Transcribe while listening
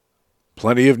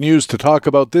Plenty of news to talk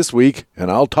about this week, and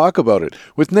I'll talk about it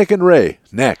with Nick and Ray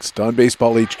next on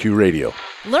Baseball HQ Radio.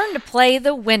 Learn to play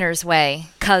the winner's way,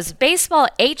 'cause Baseball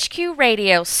HQ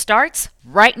Radio starts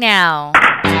right now.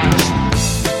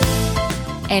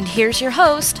 And here's your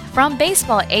host from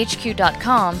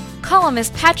BaseballHQ.com,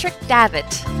 columnist Patrick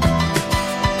Davitt.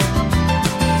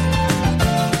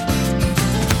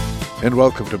 And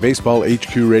welcome to Baseball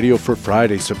HQ Radio for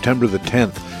Friday, September the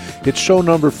 10th. It's show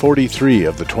number 43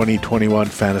 of the 2021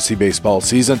 fantasy baseball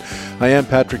season. I am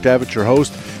Patrick Davitt, your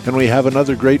host, and we have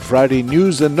another great Friday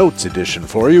news and notes edition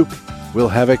for you. We'll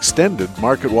have extended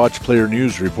Market Watch player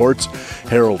news reports.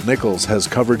 Harold Nichols has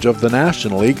coverage of the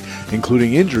National League,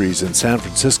 including injuries in San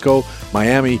Francisco,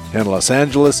 Miami, and Los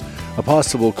Angeles, a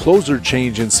possible closer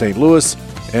change in St. Louis,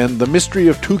 and the mystery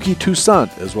of Touki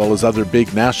Toussaint, as well as other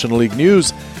big National League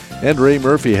news. And Ray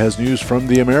Murphy has news from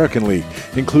the American League,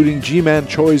 including Ji-Man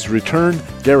Choi's return,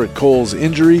 Garrett Cole's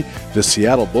injury, the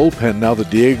Seattle bullpen now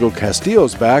that Diego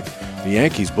Castillo's back, the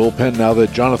Yankees bullpen now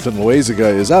that Jonathan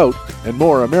Loaizaga is out, and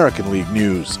more American League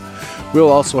news. We'll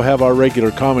also have our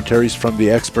regular commentaries from the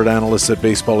expert analysts at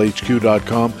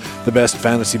BaseballHQ.com, the best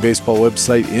fantasy baseball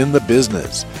website in the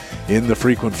business. In the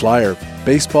frequent flyer,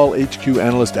 Baseball HQ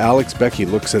analyst Alex Becky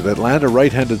looks at Atlanta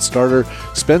right-handed starter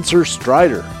Spencer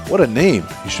Strider. What a name.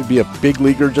 He should be a big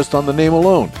leaguer just on the name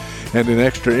alone. And in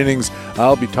extra innings,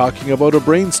 I'll be talking about a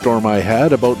brainstorm I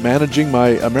had about managing my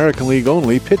American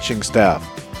League-only pitching staff.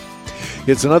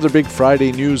 It's another big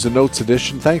Friday news and notes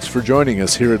edition. Thanks for joining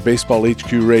us here at Baseball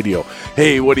HQ Radio.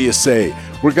 Hey, what do you say?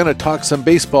 We're going to talk some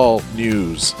baseball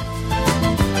news.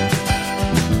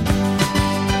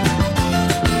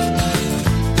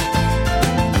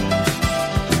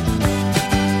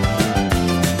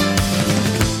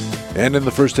 And in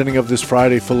the first inning of this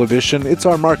Friday full edition, it's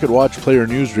our Market Watch player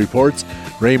news reports.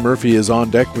 Ray Murphy is on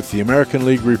deck with the American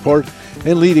League report.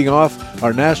 And leading off,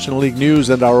 our National League news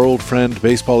and our old friend,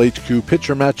 Baseball HQ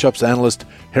pitcher matchups analyst,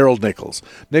 Harold Nichols.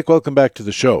 Nick, welcome back to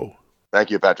the show. Thank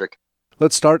you, Patrick.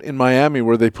 Let's start in Miami,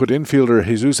 where they put infielder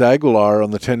Jesus Aguilar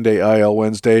on the 10-day IL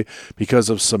Wednesday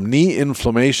because of some knee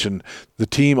inflammation. The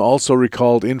team also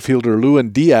recalled infielder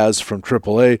Lewin Diaz from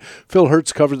AAA. Phil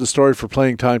Hertz covered the story for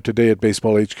Playing Time today at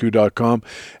BaseballHQ.com.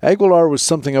 Aguilar was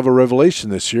something of a revelation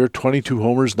this year. 22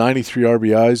 homers, 93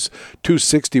 RBIs,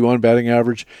 .261 batting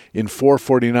average in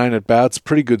 449 at-bats.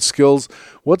 Pretty good skills.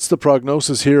 What's the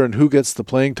prognosis here, and who gets the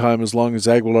playing time as long as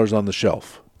Aguilar's on the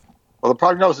shelf? Well, the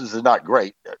prognosis is not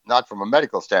great, not from a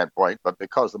medical standpoint, but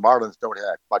because the Marlins don't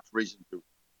have much reason to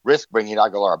risk bringing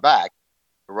Aguilar back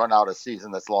to run out a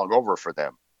season that's long over for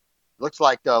them. Looks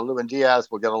like Lewin Diaz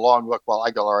will get a long look while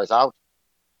Aguilar is out.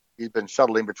 He's been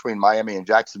shuttling between Miami and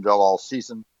Jacksonville all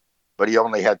season, but he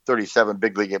only had 37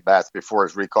 big league at-bats before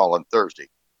his recall on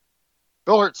Thursday.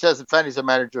 Phil Hertz says that fantasy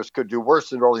managers could do worse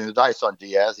than rolling the dice on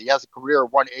Diaz. He has a career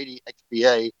 180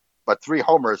 xBA, but 3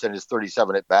 homers in his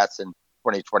 37 at-bats in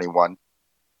 2021.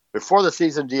 Before the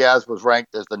season, Diaz was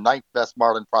ranked as the 9th best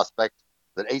Marlin prospect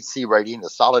with an 8C rating, a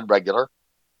solid regular,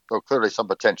 so clearly some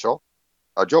potential.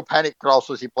 Joe Panik could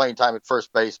also see playing time at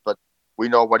first base, but we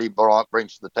know what he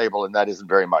brings to the table, and that isn't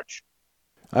very much.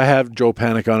 I have Joe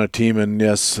Panik on a team, and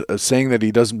yes, saying that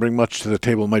he doesn't bring much to the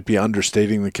table might be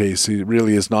understating the case. He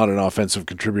really is not an offensive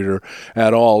contributor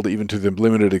at all, even to the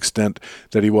limited extent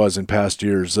that he was in past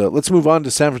years. Let's move on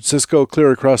to San Francisco,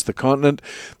 clear across the continent.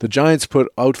 The Giants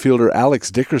put outfielder Alex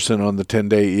Dickerson on the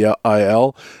 10-day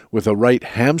IL with a right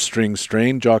hamstring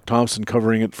strain. Jock Thompson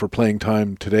covering it for Playing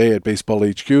Time today at Baseball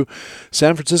HQ.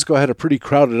 San Francisco had a pretty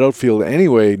crowded outfield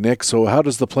anyway, Nick, so how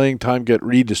does the playing time get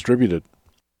redistributed?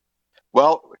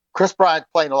 Well, Chris Bryant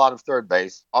playing a lot of third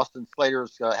base. Austin Slater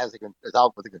is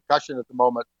out with a concussion at the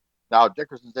moment. Now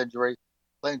Dickerson's injury.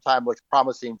 Playing time looks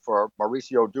promising for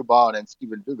Mauricio Dubon and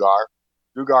Steven Dugar.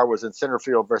 Dugar was in center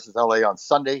field versus LA on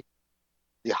Sunday.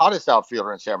 The hottest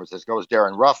outfielder in San Francisco is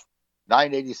Darren Ruff,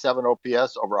 987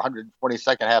 OPS over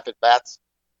 122nd half at bats.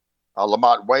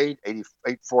 Lamont Wade,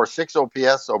 846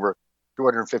 OPS over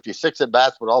 256 at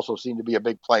bats, would also seem to be a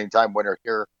big playing time winner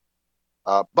here.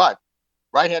 But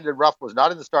right-handed Ruff was not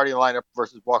in the starting lineup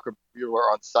versus Walker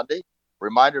Buehler on Sunday.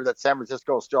 Reminder that San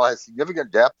Francisco still has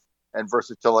significant depth and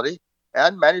versatility,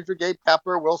 and manager Gabe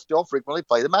Kapler will still frequently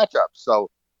play the matchup. So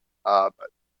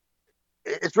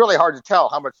it's really hard to tell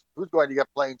who's going to get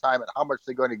playing time and how much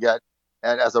they're going to get.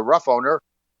 And as a Ruff owner,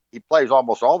 he plays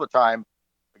almost all the time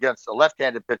against a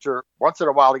left-handed pitcher, once in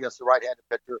a while against a right-handed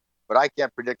pitcher, but I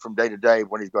can't predict from day to day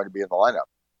when he's going to be in the lineup.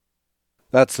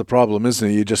 That's the problem, isn't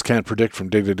it? You just can't predict from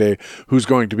day to day who's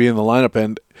going to be in the lineup.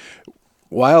 And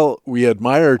while we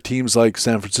admire teams like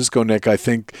San Francisco, Nick, I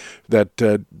think that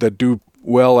do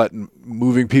well at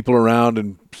moving people around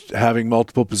and having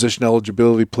multiple position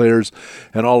eligibility players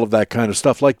and all of that kind of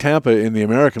stuff. Like Tampa in the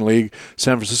American League,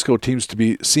 San Francisco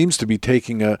seems to be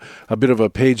taking a bit of a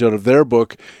page out of their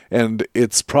book, and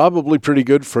it's probably pretty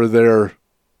good for their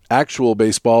actual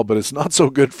baseball, but it's not so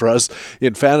good for us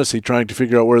in fantasy trying to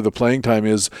figure out where the playing time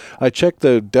is. I checked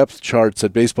the depth charts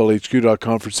at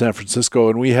baseballhq.com for San Francisco,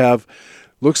 and we have,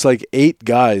 looks like 8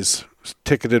 guys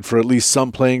ticketed for at least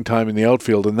some playing time in the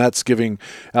outfield, and that's giving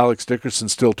Alex Dickerson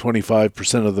still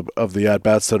 25% of the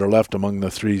at-bats that are left among the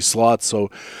 3 slots.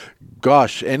 So,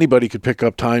 gosh, anybody could pick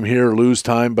up time here, lose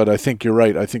time, but I think you're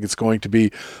right. I think it's going to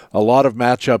be a lot of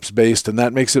matchups based, and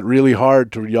that makes it really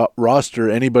hard to roster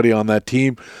anybody on that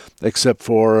team, except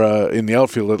for, in the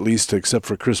outfield at least, except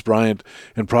for Chris Bryant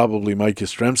and probably Mike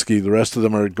Yastrzemski. The rest of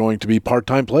them are going to be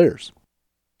part-time players.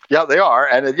 Yeah, they are,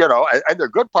 and and they're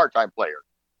good part-time players.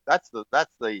 That's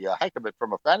the heck of it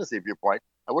from a fantasy viewpoint.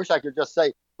 I wish I could just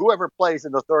say whoever plays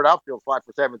in the third outfield slot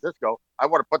for San Francisco, I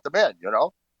want to put them in,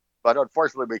 But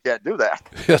unfortunately, we can't do that.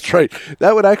 That's right.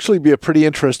 That would actually be a pretty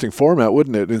interesting format,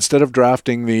 wouldn't it? Instead of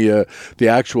drafting the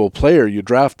actual player, you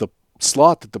draft the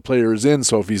slot that the player is in.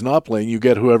 So if he's not playing, you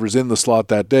get whoever's in the slot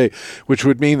that day, which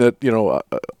would mean that,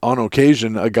 on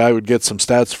occasion, a guy would get some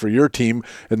stats for your team,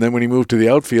 and then when he moved to the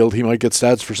outfield, he might get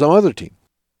stats for some other team.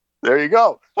 There you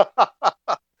go.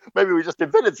 Maybe we just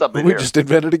invented something We just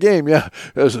invented a game, yeah.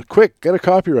 It was quick, get a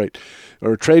copyright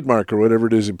or a trademark or whatever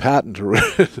it is, a patent or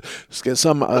get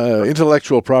some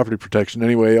intellectual property protection.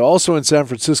 Anyway, also in San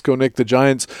Francisco, Nick, the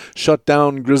Giants shut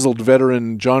down grizzled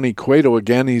veteran Johnny Cueto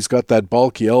again. He's got that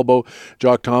bulky elbow.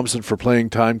 Jock Thompson for playing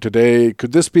time today.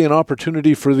 Could this be an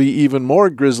opportunity for the even more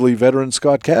grizzly veteran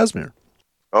Scott Kazmir?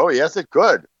 Oh, yes, it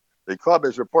could. The club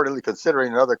is reportedly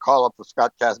considering another call-up for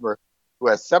Scott Kazmir, who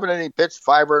has 7 innings pitched,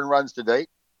 5 earned runs to date.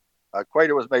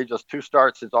 Cueto has made just 2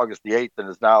 starts since August the 8th and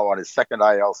is now on his second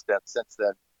IL stint since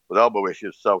then with elbow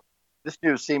issues. So this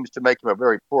news seems to make him a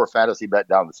very poor fantasy bet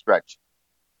down the stretch.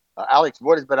 Alex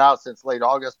Wood has been out since late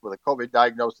August with a COVID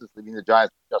diagnosis, leaving the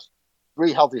Giants with just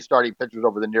 3 healthy starting pitchers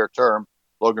over the near term: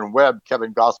 Logan Webb,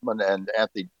 Kevin Gossman, and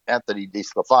Anthony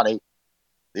DeSclafani.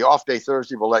 The off day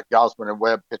Thursday will let Gossman and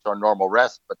Webb pitch on normal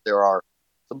rest, but there are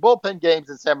some bullpen games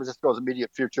in San Francisco's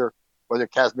immediate future. Whether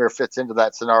Kazmir fits into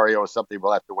that scenario is something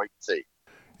we'll have to wait and see.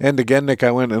 And again, Nick,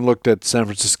 I went and looked at San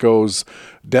Francisco's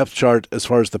depth chart as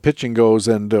far as the pitching goes,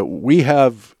 and we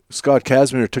have Scott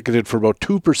Kazmir ticketed for about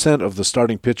 2% of the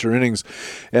starting pitcher innings,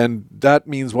 and that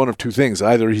means one of 2 things.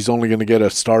 Either he's only going to get a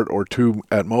start or 2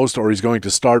 at most, or he's going to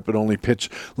start but only pitch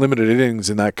limited innings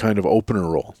in that kind of opener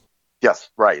role.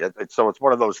 Yes, right. So it's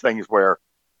one of those things where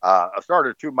a start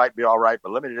or 2 might be all right,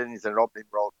 but limited innings in an opening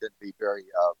role can be very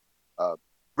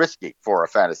risky for a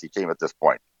fantasy team at this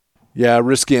point. Yeah,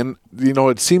 risky. And,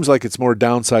 it seems like it's more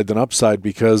downside than upside,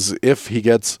 because if he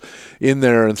gets in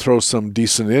there and throws some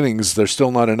decent innings, there's still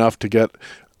not enough to get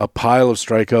a pile of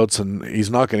strikeouts, and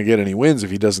he's not going to get any wins if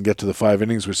he doesn't get to the 5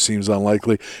 innings, which seems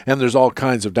unlikely. And there's all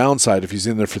kinds of downside. If he's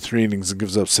in there for 3 innings and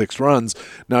gives up 6 runs,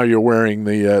 now you're wearing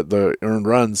the earned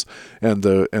runs and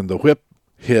the whip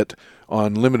hit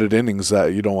on limited innings. That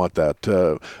you don't want that.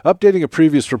 Updating a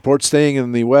previous report, staying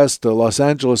in the West, Los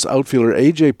Angeles outfielder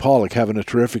A.J. Pollock having a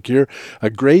terrific year. A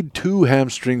grade 2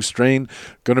 hamstring strain,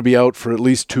 going to be out for at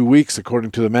least 2 weeks,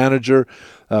 according to the manager.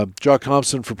 Jock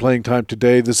Thompson for playing time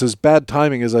today. This is bad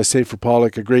timing, as I say, for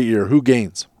Pollock. A great year. Who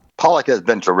gains? Pollock has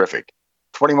been terrific.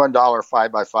 $21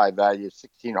 5x5 value,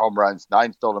 16 home runs,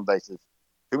 9 stolen bases,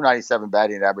 .297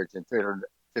 batting average, and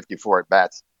 354 at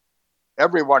bats.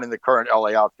 Everyone in the current LA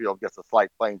outfield gets a slight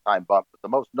playing time bump, but the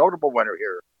most notable winner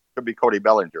here could be Cody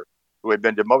Bellinger, who had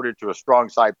been demoted to a strong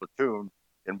side platoon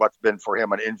in what's been for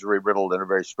him an injury-riddled and a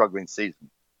very struggling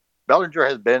season. Bellinger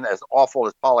has been as awful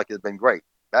as Pollock has been great.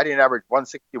 Batting average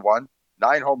 161,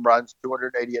 9 home runs,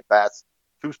 280 at-bats,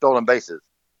 2 stolen bases.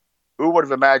 Who would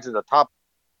have imagined a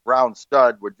top-round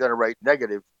stud would generate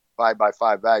negative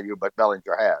 5x5 value, but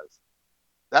Bellinger has.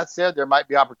 That said, there might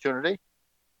be opportunity.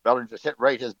 Bellinger's hit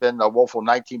rate has been a woeful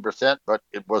 19%, but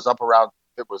it was up around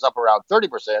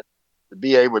 30%. The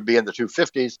BA would be in the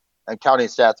 250s, and counting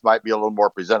stats might be a little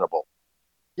more presentable.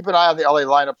 Keep an eye on the LA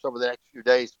lineups over the next few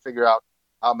days to figure out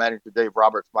how manager Dave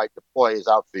Roberts might deploy his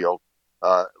outfield.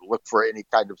 Look for any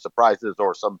kind of surprises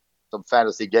or some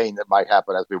fantasy gain that might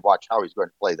happen as we watch how he's going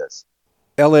to play this.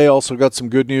 LA also got some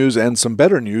good news and some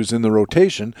better news in the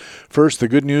rotation. First, the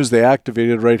good news, they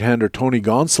activated right-hander Tony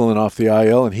Gonsolin off the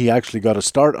IL, and he actually got a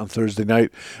start on Thursday night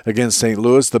against St.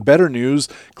 Louis. The better news,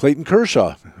 Clayton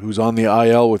Kershaw, who's on the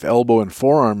IL with elbow and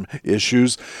forearm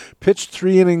issues, pitched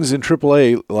 3 innings in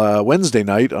AAA Wednesday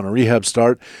night on a rehab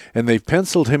start, and they've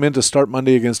penciled him in to start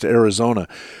Monday against Arizona.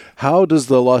 How does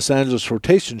the Los Angeles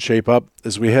rotation shape up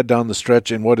as we head down the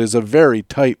stretch in what is a very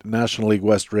tight National League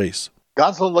West race?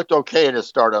 Gonsolin looked okay in his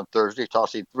start on Thursday,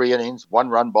 tossing 3 innings, 1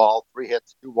 run ball, 3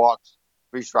 hits, 2 walks,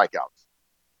 3 strikeouts.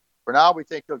 For now, we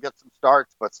think he'll get some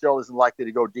starts, but still isn't likely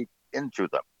to go deep into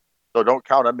them. So don't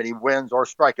count on many wins or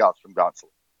strikeouts from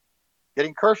Gonsolin.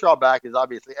 Getting Kershaw back is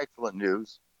obviously excellent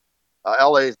news.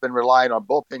 LA has been relying on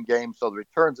bullpen games, so the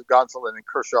returns of Gonsolin and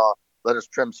Kershaw let us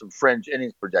trim some fringe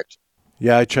innings projections.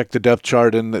 Yeah, I checked the depth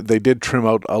chart, and they did trim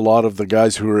out a lot of the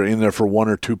guys who were in there for 1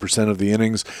 or 2% of the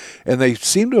innings. And they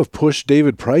seem to have pushed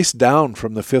David Price down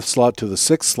from the 5th slot to the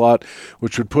 6th slot,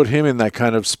 which would put him in that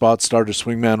kind of spot starter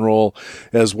swingman role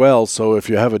as well. So if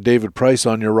you have a David Price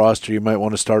on your roster, you might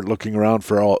want to start looking around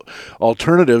for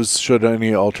alternatives, should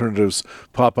any alternatives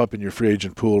pop up in your free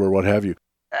agent pool or what have you.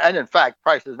 And in fact,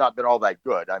 Price has not been all that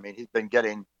good. I mean, he's been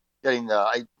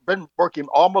I've been working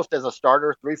almost as a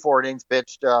starter, 3-4 innings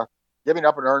pitched, giving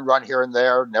up an earned run here and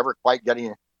there, never quite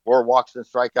getting 4 walks and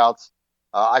strikeouts.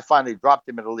 I finally dropped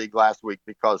him in the league last week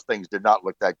because things did not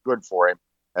look that good for him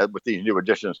with these new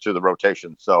additions to the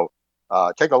rotation. So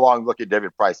take a long look at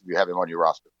David Price if you have him on your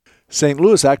roster. St.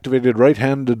 Louis activated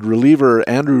right-handed reliever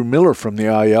Andrew Miller from the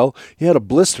IL. He had a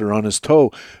blister on his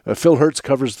toe. Phil Hertz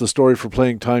covers the story for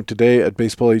Playing Time today at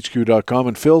BaseballHQ.com,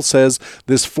 and Phil says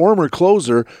this former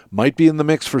closer might be in the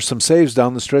mix for some saves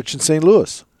down the stretch in St.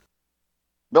 Louis.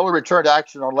 Miller returned to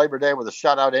action on Labor Day with a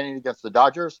shutout inning against the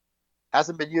Dodgers.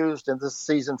 Hasn't been used in this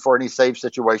season for any save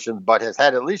situations, but has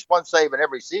had at least 1 save in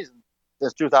every season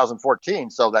since 2014,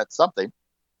 so that's something.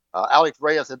 Alex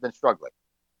Reyes has been struggling.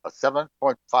 A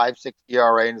 7.56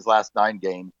 ERA in his last 9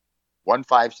 games,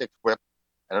 1.56 whip,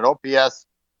 and an OPS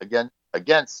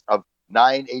against of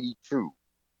 982.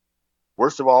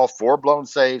 Worst of all, 4 blown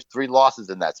saves, 3 losses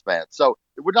in that span. So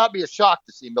it would not be a shock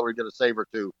to see Miller get a save or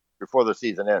 2 before the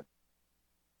season ends.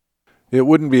 It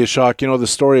wouldn't be a shock. You know, the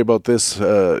story about this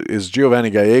is Giovanni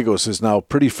Gallegos is now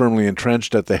pretty firmly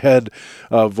entrenched at the head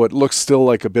of what looks still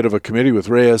like a bit of a committee with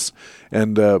Reyes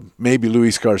and maybe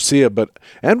Luis Garcia. But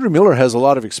Andrew Miller has a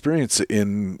lot of experience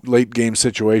in late game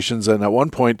situations. And at one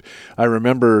point, I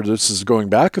remember, this is going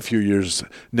back a few years,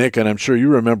 Nick, and I'm sure you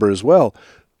remember as well,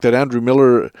 that Andrew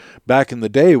Miller back in the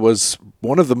day was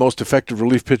one of the most effective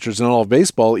relief pitchers in all of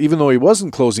baseball. Even though he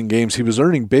wasn't closing games, he was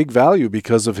earning big value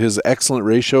because of his excellent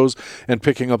ratios and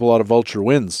picking up a lot of vulture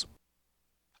wins.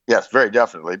 Yes, very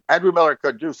definitely. Andrew Miller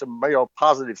could do some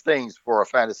positive things for a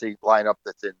fantasy lineup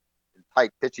that's in tight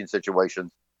pitching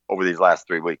situations over these last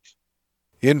 3 weeks.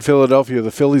 In Philadelphia, the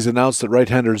Phillies announced that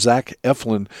right-hander Zach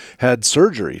Eflin had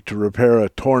surgery to repair a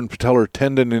torn patellar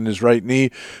tendon in his right knee.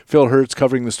 Phil Hertz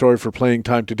covering the story for Playing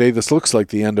Time today. This looks like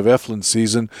the end of Eflin's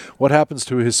season. What happens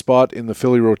to his spot in the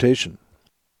Philly rotation?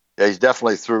 Yeah, he's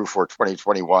definitely through for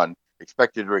 2021.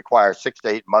 Expected to require 6 to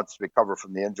 8 months to recover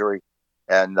from the injury,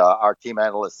 and our team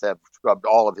analysts have scrubbed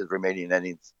all of his remaining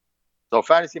innings. So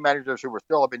fantasy managers who were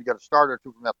still hoping to get a start or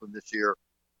 2 from Eflin this year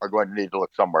are going to need to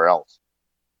look somewhere else.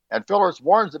 And Phil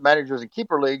warns that managers in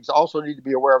keeper leagues also need to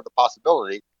be aware of the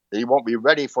possibility that he won't be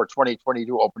ready for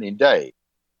 2022 opening day.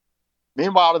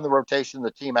 Meanwhile, in the rotation,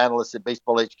 the team analysts at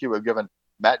Baseball HQ have given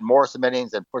Matt Morris some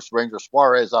innings and pushed Ranger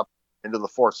Suarez up into the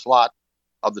 4th slot.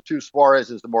 Of the 2,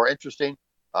 Suarez is the more interesting.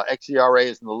 xERA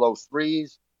is in the low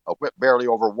 3s, a whip barely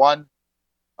over 1.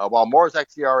 While Morris'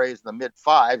 xERA is in the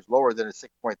mid-5s, lower than his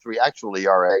 6.3 actual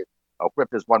ERA, a whip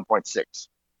is 1.6.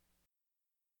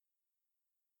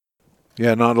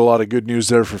 Yeah, not a lot of good news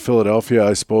there for Philadelphia,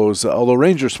 I suppose. Although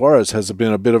Ranger Suarez has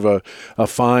been a bit of a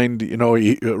find. You know,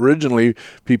 originally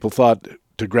people thought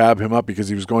to grab him up because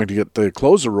he was going to get the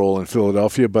closer role in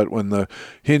Philadelphia, but when the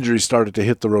injuries started to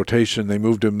hit the rotation, they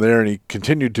moved him there, and he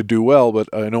continued to do well, but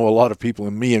I know a lot of people,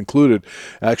 and me included,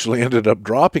 actually ended up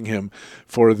dropping him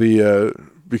for the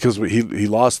because he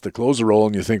lost the closer role,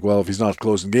 and you think, well, if he's not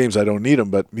closing games, I don't need him.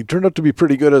 But he turned out to be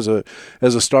pretty good as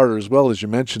a starter as well. As you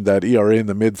mentioned, that ERA in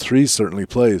the mid-3s certainly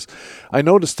plays. I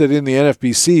noticed that in the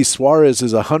NFBC, Suarez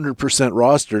is 100%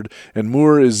 rostered, and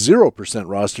Moore is 0%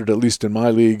 rostered, at least in my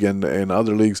league and in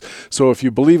other leagues. So if you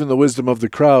believe in the wisdom of the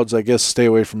crowds, I guess stay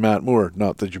away from Matt Moore.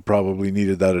 Not that you probably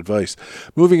needed that advice.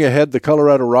 Moving ahead, the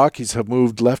Colorado Rockies have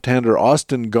moved left-hander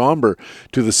Austin Gomber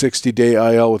to the 60-day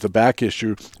IL with a back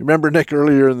issue. Remember, Nick,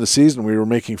 earlier earlier in the season we were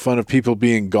making fun of people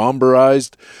being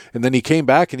Gomberized, and then he came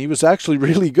back and he was actually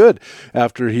really good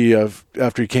after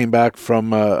he came back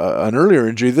from an earlier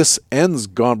injury. This ends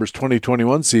Gomber's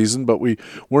 2021 season, but we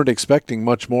weren't expecting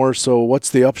much more. So what's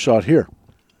the upshot here?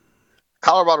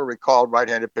 Colorado recalled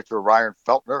right-handed pitcher Ryan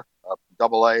Feltner,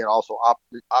 AA, and also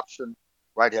option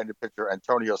right-handed pitcher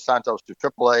Antonio Santos to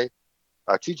AAA.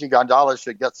 Chichi Gonzalez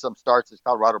should get some starts as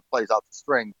Colorado plays out the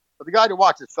string. But the guy to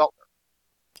watch is Feltner.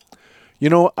 You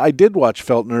know, I did watch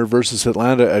Feltner versus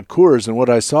Atlanta at Coors, and what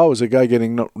I saw was a guy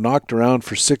getting knocked around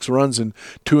for 6 runs in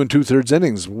 2 2/3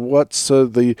 innings. What's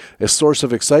a source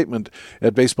of excitement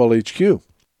at Baseball HQ?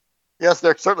 Yes,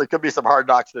 there certainly could be some hard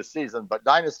knocks this season, but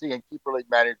Dynasty and Keeper League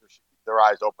managers should keep their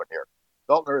eyes open here.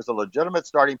 Feltner is a legitimate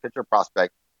starting pitcher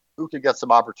prospect who could get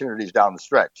some opportunities down the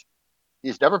stretch.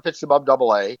 He's never pitched above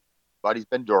AA, but he's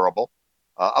been durable.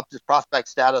 Up to prospect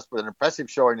status with an impressive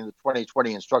showing in the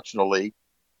 2020 Instructional League,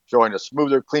 showing a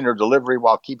smoother, cleaner delivery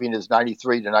while keeping his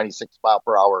 93 to 96 mile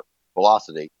per hour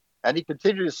velocity. And he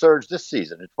continued to surge this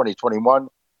season in 2021,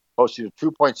 posting a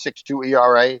 2.62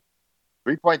 ERA,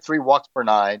 3.3 walks per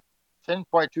 9,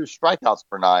 10.2 strikeouts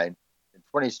per 9, and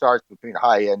 20 starts between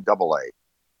high-end AA.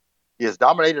 He has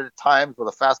dominated at times with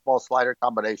a fastball-slider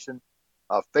combination.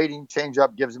 Fading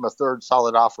changeup gives him a third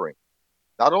solid offering.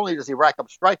 Not only does he rack up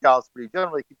strikeouts, but he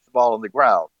generally keeps the ball on the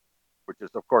ground, which is,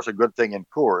 of course, a good thing in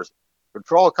Coors.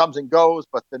 Control comes and goes,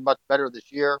 but been much better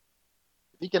this year.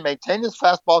 If he can maintain his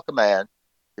fastball command,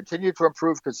 continue to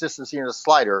improve consistency in his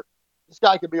slider, this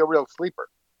guy could be a real sleeper.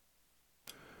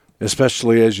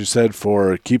 Especially, as you said,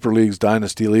 for keeper leagues,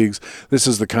 dynasty leagues, this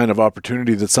is the kind of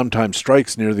opportunity that sometimes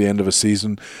strikes near the end of a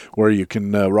season where you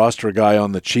can roster a guy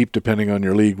on the cheap depending on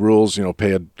your league rules,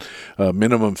 pay a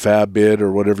minimum fab bid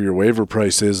or whatever your waiver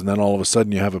price is, and then all of a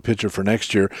sudden you have a pitcher for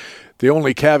next year. The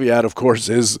only caveat, of course,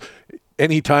 is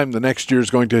anytime the next year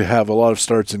is going to have a lot of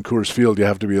starts in Coors Field, you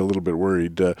have to be a little bit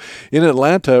worried. In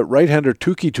Atlanta, right-hander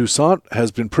Touki Toussaint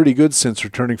has been pretty good since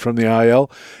returning from the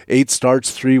IL. 8 starts,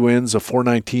 3 wins, a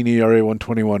 4.19 ERA,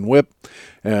 121 WHIP,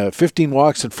 15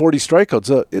 walks and 40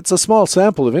 strikeouts. It's a small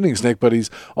sample of innings, Nick, but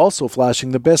he's also flashing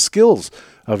the best skills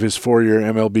of his 4-year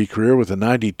MLB career with a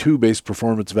 92 base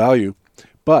performance value.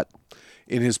 But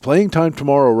in his Playing Time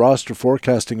Tomorrow roster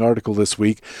forecasting article this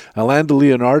week, Alain de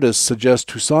Leonardis suggests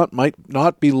Toussaint might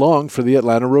not be long for the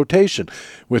Atlanta rotation.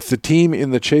 With the team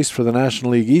in the chase for the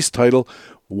National League East title,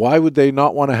 why would they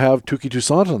not want to have Touki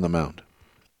Toussaint on the mound?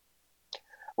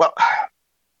 Well,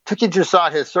 Touki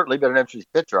Toussaint has certainly been an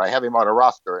interesting pitcher. I have him on a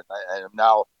roster, and I am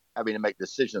now having to make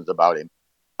decisions about him.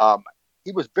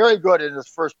 He was very good in his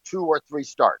first 2 or 3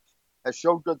 starts, has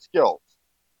shown good skills.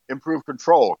 Improved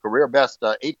control, career best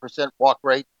 8% walk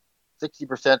rate,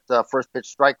 60% first pitch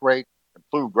strike rate,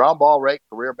 improved ground ball rate,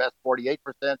 career best 48%,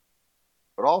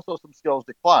 but also some skills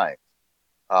declines.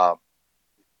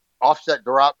 Offset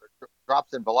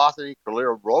drops in velocity,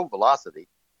 career low velocity,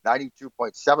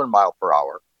 92.7 mile per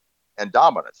hour, and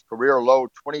dominance, career low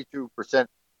 22%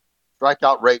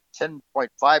 strikeout rate,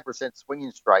 10.5%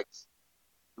 swinging strikes.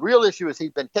 The real issue is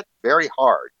he's been hit very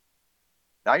hard.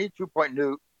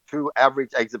 92.2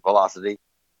 average exit velocity,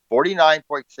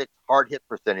 49.6 hard hit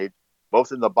percentage,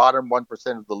 both in the bottom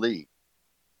 1% of the league.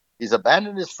 He's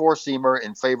abandoned his 4-seamer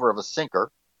in favor of a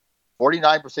sinker,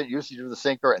 49% usage of the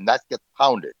sinker, and that gets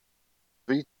pounded.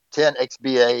 310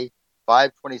 XBA,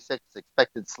 526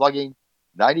 expected slugging,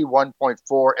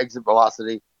 91.4 exit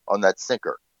velocity on that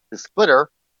sinker. His splitter,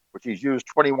 which he's used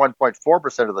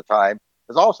 21.4% of the time,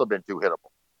 has also been too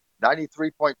hittable,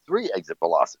 93.3 exit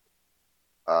velocity.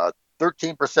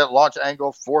 13% launch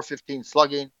angle, 415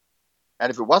 slugging. And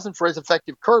if it wasn't for his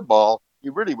effective curveball, he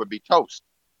really would be toast.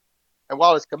 And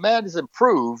while his command has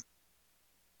improved,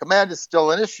 command is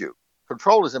still an issue.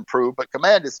 Control has improved, but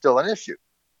command is still an issue.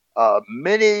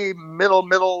 Many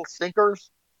middle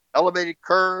sinkers, elevated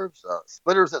curves,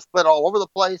 splitters that split all over the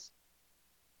place.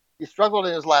 He struggled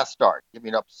in his last start,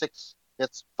 giving up 6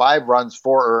 hits, 5 runs,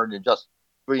 4 earned in just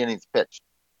 3 innings pitched.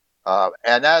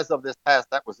 And as of this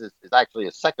past, that was actually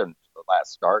his second to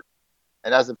last start.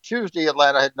 And as of Tuesday,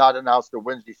 Atlanta had not announced a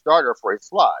Wednesday starter for his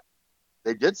slot.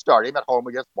 They did start him at home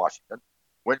against Washington,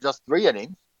 went just 3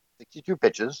 innings, 62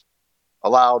 pitches,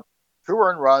 allowed 2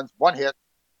 earned runs, 1 hit,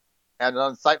 and an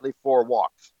unsightly 4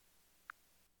 walks.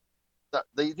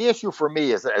 The issue for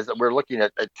me is, as we're looking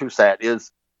at Toussaint,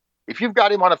 is if you've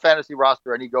got him on a fantasy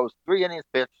roster and he goes 3 innings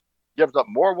pitched, gives up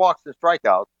more walks than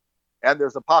strikeouts, and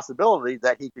there's a possibility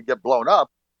that he could get blown up,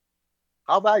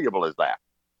 how valuable is that?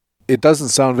 It doesn't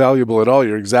sound valuable at all.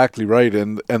 You're exactly right.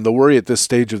 And the worry at this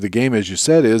stage of the game, as you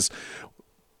said, is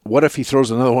what if he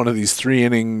throws another one of these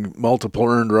 3-inning multiple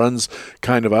earned runs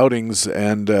kind of outings?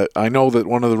 And I know that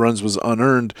one of the runs was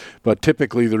unearned, but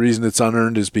typically the reason it's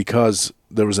unearned is because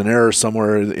there was an error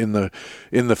somewhere in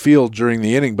the field during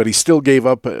the inning. But he still gave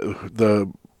up the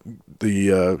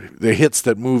hits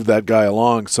that moved that guy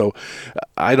along. So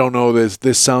I don't know.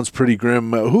 This sounds pretty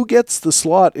grim. Who gets the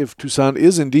slot if Toussaint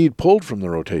is indeed pulled from the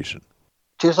rotation?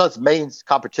 Toussaint's main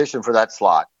competition for that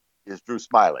slot is Drew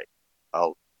Smiley, a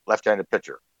left-handed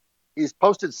pitcher. He's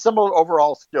posted similar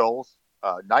overall skills,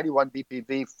 91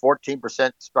 BPV,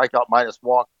 14% strikeout minus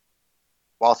walk,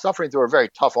 while suffering through a very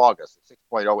tough August,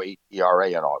 a 6.08 ERA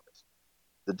in August.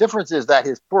 The difference is that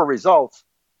his poor results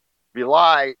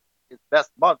belie his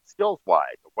best month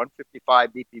skills-wise, 155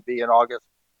 BPV in August,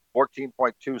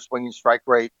 14.2 swinging strike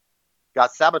rate,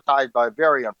 got sabotaged by a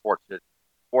very unfortunate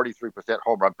 43%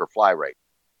 home run per fly rate.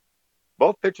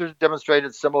 Both pitchers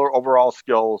demonstrated similar overall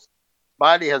skills.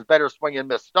 Smiley has better swing and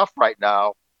miss stuff right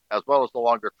now, as well as the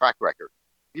longer track record.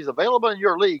 If he's available in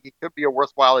your league, he could be a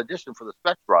worthwhile addition for the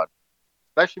stretch run,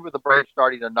 especially with the Braves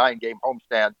starting a 9-game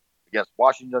homestand against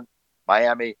Washington,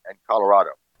 Miami, and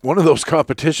Colorado. One of those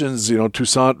competitions,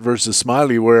 Toussaint versus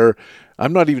Smiley, where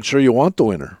I'm not even sure you want the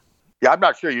winner. Yeah, I'm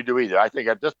not sure you do either. I think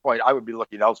at this point, I would be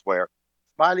looking elsewhere.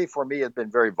 Smiley, for me, has been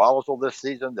very volatile this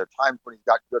season. There are times when he's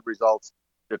got good results.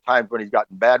 There are times when he's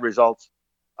gotten bad results.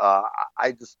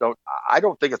 I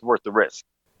don't think it's worth the risk.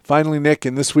 Finally, Nick,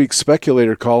 in this week's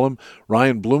Speculator column,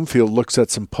 Ryan Bloomfield looks at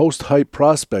some post-hype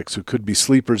prospects who could be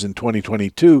sleepers in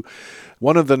 2022.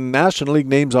 One of the National League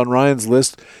names on Ryan's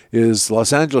list is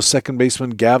Los Angeles second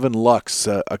baseman Gavin Lux,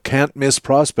 a can't-miss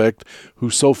prospect who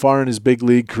so far in his big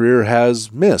league career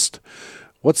has missed.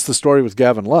 What's the story with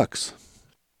Gavin Lux?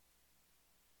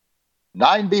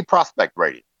 9B prospect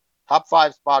rating. Top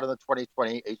 5 spot in the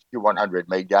 2020 HQ 100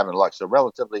 made Gavin Lux a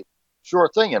relatively sure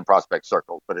thing in prospect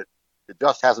circles, but it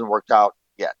just hasn't worked out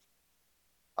yet.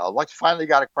 Lux finally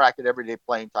got a crack at everyday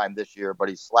playing time this year, but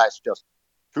he slashed just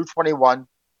 221,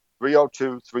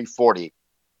 302, 340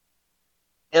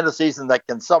 in a season that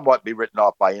can somewhat be written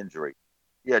off by injury.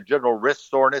 He had general wrist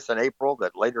soreness in April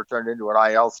that later turned into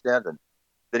an IL stint, and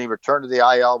then he returned to the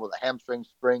IL with a hamstring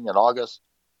sprain in August.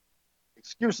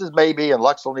 Excuses maybe, and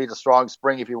Lux will need a strong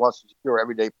spring if he wants to secure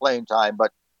everyday playing time,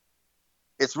 but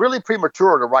it's really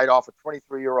premature to write off a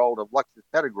 23-year-old of Lux's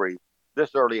pedigree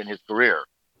this early in his career.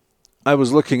 I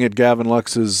was looking at Gavin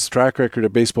Lux's track record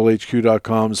at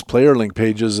BaseballHQ.com's player link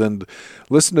pages and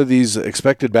listen to these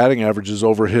expected batting averages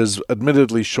over his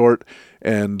admittedly short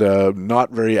and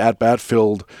not very at-bat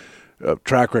filled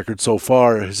track record so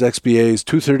far. His XBA is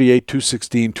 238,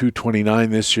 216, 229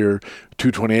 this year.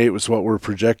 228 was what we're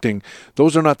projecting.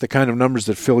 Those are not the kind of numbers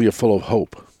that fill you full of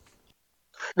hope.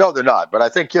 No, they're not. But I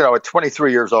think, at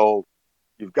 23 years old,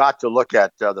 you've got to look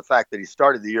at the fact that he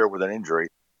started the year with an injury.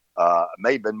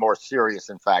 May have been more serious,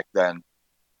 in fact, than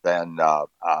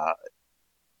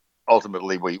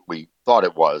ultimately we thought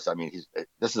it was. I mean,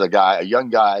 this is a young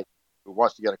guy who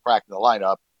wants to get a crack in the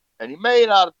lineup, and he may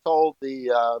not have told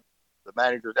the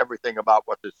managers everything about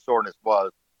what this soreness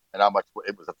was and how much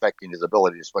it was affecting his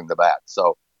ability to swing the bat.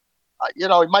 So, he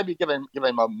might be giving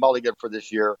him a mulligan for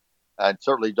this year, and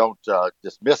certainly don't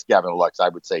dismiss Gavin Lux, I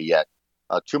would say, yet.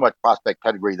 Too much prospect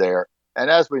pedigree there. And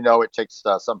as we know, it takes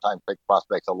sometimes big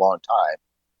prospects a long time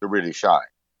to really shine.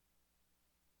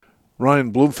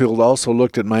 Ryan Bloomfield also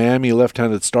looked at Miami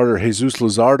left-handed starter Jesus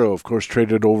Luzardo, of course,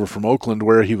 traded over from Oakland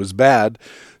where he was bad.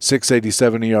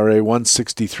 6.87 ERA,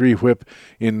 163 whip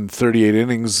in 38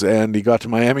 innings, and he got to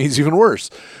Miami, he's even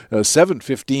worse.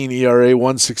 7.15 ERA,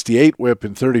 168 whip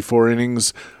in 34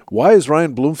 innings. Why is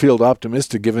Ryan Bloomfield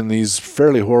optimistic given these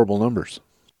fairly horrible numbers?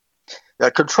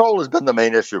 Control has been the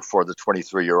main issue for the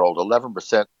 23-year-old.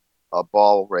 11%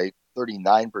 ball rate,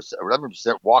 39%,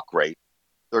 11% walk rate,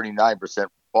 39%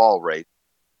 ball rate,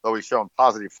 though he's shown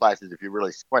positive flashes if you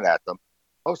really squint at them.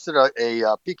 Posted a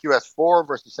PQS 4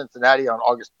 versus Cincinnati on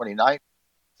August 29th.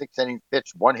 6 innings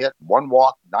pitched, 1 hit, 1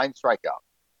 walk, 9 strikeouts.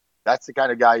 That's the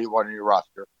kind of guy you want in your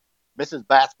roster. Misses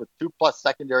bats with 2+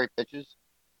 secondary pitches,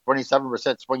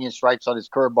 27% swinging strikes on his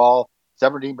curveball,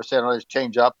 17% on his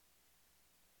changeup.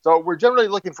 So we're generally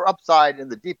looking for upside in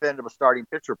the deep end of a starting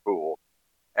pitcher pool.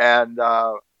 And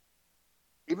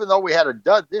even though we had a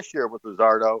dud this year with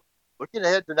Luzardo, looking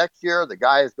ahead to next year, the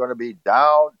guy is going to be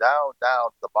down to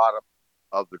the bottom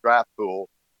of the draft pool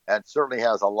and certainly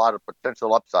has a lot of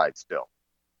potential upside still.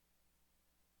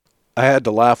 I had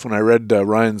to laugh when I read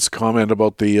Ryan's comment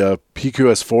about the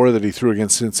PQS4 that he threw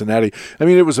against Cincinnati. I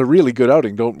mean, it was a really good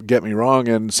outing, don't get me wrong,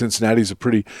 and Cincinnati's a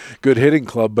pretty good hitting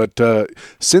club, but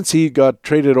since he got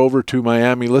traded over to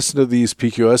Miami, listen to these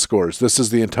PQS scores. This is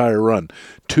the entire run.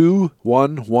 2,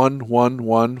 1, 1, 1,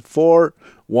 1, 4,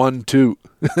 1, 2.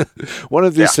 One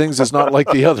of these things is not like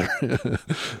the other.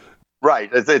 Right.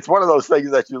 It's one of those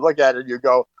things that you look at and you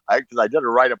go, because I did a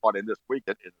write-up on it this week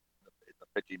in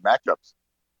the pitching matchups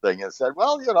thing, and said,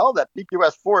 well, that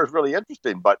PQS4 is really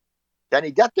interesting, but can he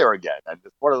get there again? And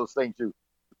it's one of those things you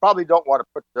probably don't want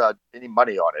to put any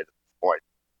money on it at this point.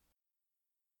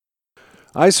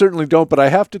 I certainly don't, but I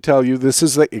have to tell you, this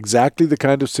is exactly the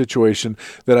kind of situation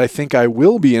that I think I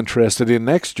will be interested in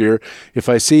next year. If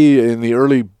I see in the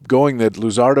early going that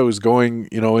Luzardo is going,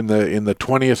 in the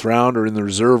 20th round or in the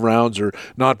reserve rounds or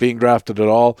not being drafted at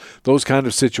all, those kind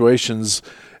of situations,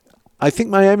 I think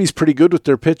Miami's pretty good with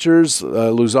their pitchers.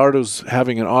 Luzardo's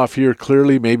having an off year,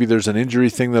 clearly. Maybe there's an injury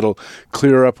thing that'll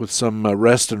clear up with some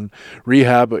rest and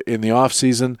rehab in the off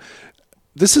season.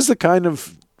 This is the kind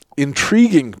of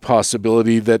intriguing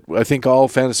possibility that I think all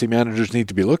fantasy managers need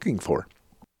to be looking for.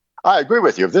 I agree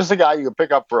with you. If this is a guy you can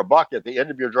pick up for a buck at the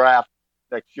end of your draft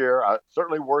next year,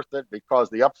 certainly worth it because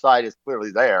the upside is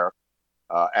clearly there.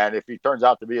 And if he turns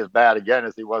out to be as bad again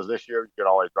as he was this year, you can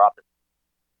always drop it.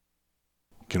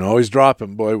 Can always drop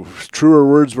him, boy. Truer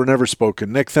words were never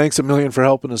spoken. Nick, thanks a million for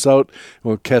helping us out.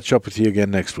 We'll catch up with you again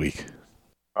next week.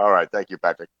 All right. Thank you,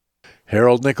 Patrick.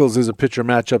 Harold Nichols is a pitcher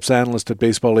matchups analyst at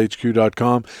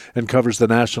BaseballHQ.com and covers the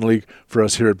National League for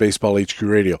us here at Baseball HQ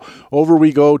Radio. Over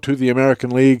we go to the American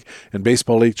League and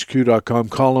BaseballHQ.com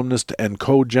columnist and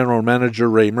co-general manager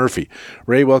Ray Murphy.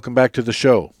 Ray, welcome back to the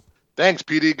show. Thanks,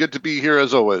 PD. Good to be here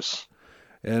as always.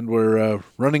 And we're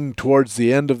running towards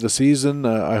the end of the season.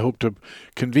 I hope to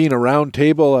convene a round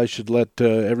table. I should let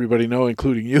everybody know,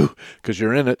 including you, because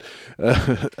you're in it.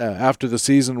 After the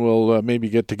season, we'll maybe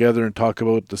get together and talk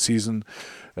about the season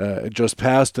just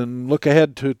passed and look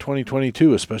ahead to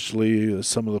 2022, especially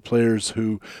some of the players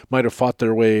who might have fought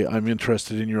their way. I'm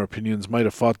interested in your opinions, might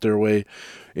have fought their way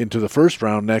into the first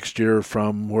round next year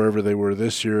from wherever they were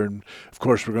this year. And, of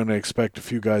course, we're going to expect a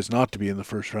few guys not to be in the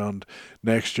first round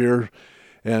next year.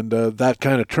 And that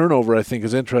kind of turnover, I think,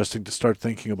 is interesting to start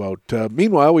thinking about.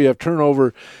 Meanwhile, we have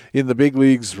turnover in the big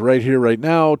leagues right here, right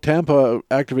now. Tampa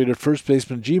activated first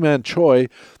baseman Ji-Man Choi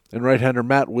and right-hander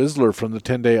Matt Wisler from the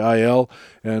 10-day IL,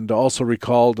 and also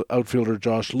recalled outfielder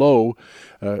Josh Lowe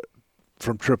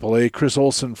from AAA. Chris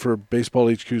Olson for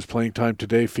Baseball HQ's Playing Time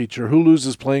Today feature. Who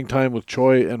loses playing time with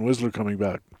Choi and Wisler coming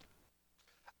back?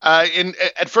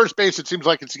 At first base, it seems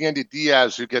like it's Yandy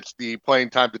Diaz who gets the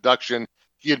playing time deduction.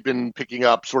 He had been picking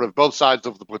up sort of both sides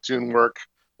of the platoon work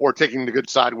or taking the good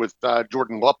side with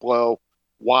Jordan Luplow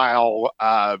while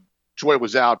Choi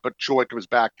was out, but Choi comes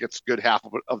back, gets a good half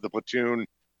of the platoon,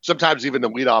 sometimes even the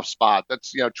leadoff spot.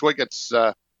 That's, Choi gets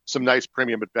some nice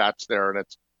premium at-bats there, and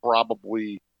it's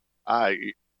probably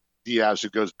Diaz who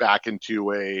goes back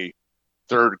into a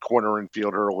third corner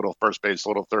infielder, a little first base, a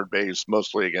little third base,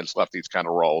 mostly against lefties kind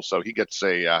of role. So he gets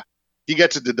a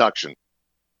deduction.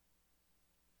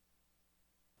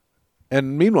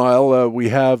 And meanwhile, we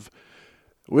have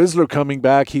Wisler coming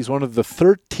back. He's one of the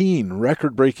 13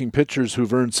 record-breaking pitchers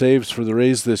who've earned saves for the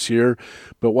Rays this year.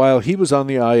 But while he was on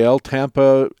the IL,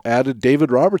 Tampa added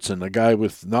David Robertson, a guy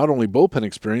with not only bullpen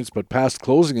experience, but past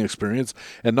closing experience.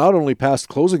 And not only past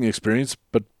closing experience,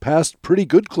 but past pretty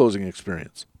good closing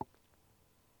experience.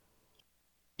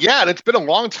 Yeah, and it's been a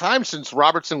long time since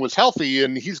Robertson was healthy,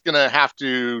 and he's going to have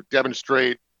to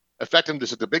demonstrate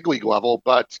effectiveness at the big league level.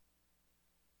 But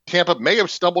Tampa may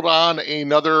have stumbled on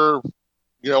another,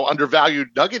 undervalued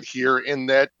nugget here in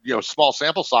that, small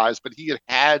sample size, but he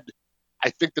had, I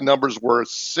think the numbers were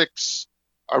 6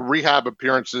 rehab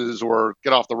appearances or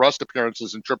get off the rust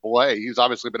appearances in AAA. He's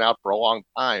obviously been out for a long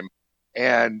time.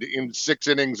 And in 6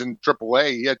 innings in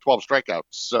AAA, he had 12 strikeouts.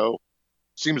 So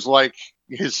seems like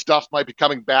his stuff might be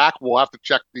coming back. We'll have to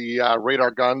check the radar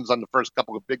guns on the first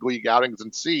couple of big league outings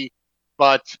and see.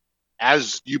 But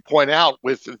as you point out,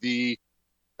 with the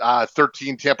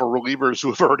 13 Tampa relievers who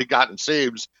have already gotten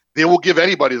saves, they will give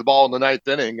anybody the ball in the 9th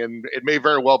inning. And it may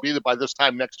very well be that by this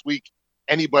time next week,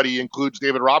 anybody includes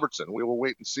David Robertson. We will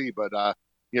wait and see. But,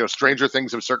 stranger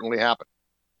things have certainly happened.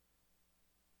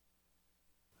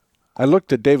 I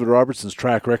looked at David Robertson's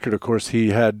track record. Of course, he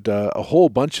had a whole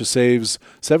bunch of saves,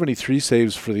 73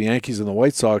 saves for the Yankees and the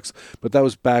White Sox, but that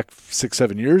was back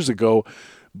 6-7 years ago.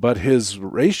 but his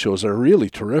ratios are really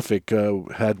terrific.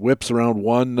 Had whips around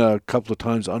 1, a couple of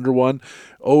times under 1,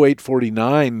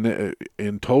 0.849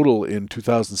 in total in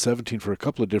 2017 for a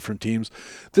couple of different teams.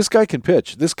 This guy can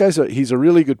pitch. He's a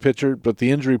really good pitcher, but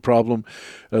the injury problem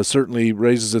certainly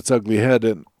raises its ugly head.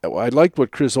 And I liked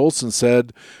what Chris Olsen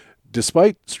said.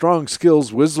 Despite strong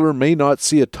skills, Whistler may not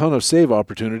see a ton of save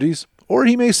opportunities, or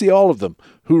he may see all of them.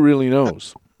 Who really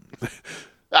knows?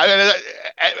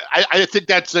 I think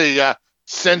that's a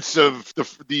sense of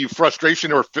the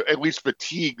frustration, or at least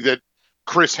fatigue, that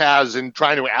Chris has in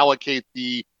trying to allocate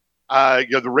the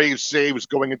Rays saves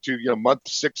going into month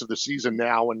 6 of the season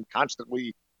now, and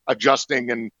constantly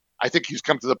adjusting. And I think he's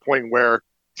come to the point where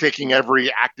taking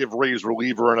every active Rays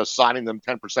reliever and assigning them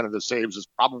 10% of the saves is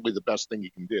probably the best thing he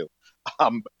can do.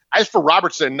 As for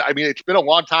Robertson, I mean, it's been a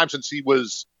long time since he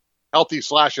was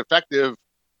healthy/effective.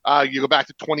 You go back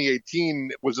to 2018,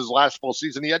 it was his last full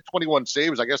season. He had 21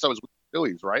 saves. I guess that was with the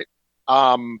Phillies, right?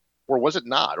 Or was it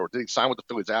not? Or did he sign with the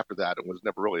Phillies after that and was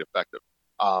never really effective?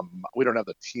 We don't have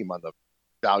the team on the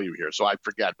value here, so I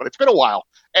forget. But it's been a while.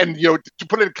 And, to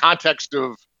put it in context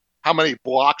of how many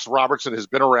blocks Robertson has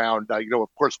been around,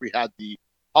 of course, we had the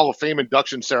Hall of Fame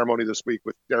induction ceremony this week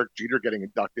with Derek Jeter getting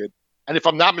inducted. And if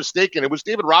I'm not mistaken, it was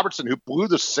David Robertson who blew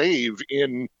the save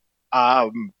in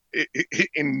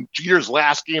Jeter's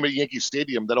last game at Yankee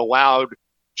Stadium that allowed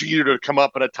Jeter to come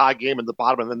up in a tie game in the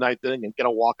bottom of the 9th inning and get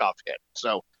a walk-off hit.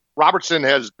 So Robertson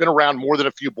has been around more than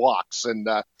a few blocks, and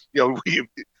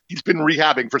he's been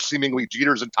rehabbing for seemingly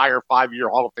Jeter's entire 5-year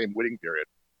Hall of Fame winning period.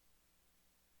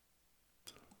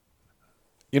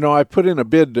 I put in a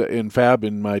bid in Fab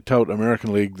in my Tout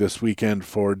American League this weekend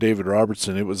for David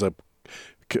Robertson. It was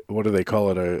what do they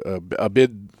call it? A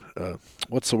bid.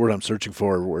 What's the word I'm searching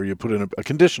for? Where you put in a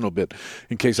conditional bid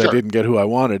in case I didn't get who I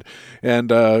wanted. And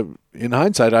in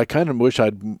hindsight, I kind of wish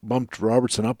I'd bumped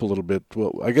Robertson up a little bit.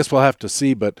 Well, I guess we'll have to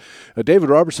see. But David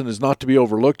Robertson is not to be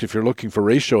overlooked if you're looking for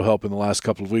ratio help in the last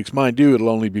couple of weeks. Mind you, it'll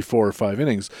only be 4 or 5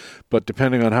 innings. But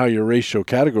depending on how your ratio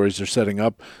categories are setting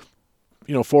up,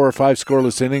 4 or 5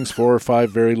 scoreless innings, 4 or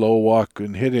 5 very low walk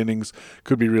and hit innings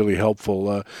could be really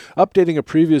helpful. Updating a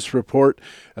previous report,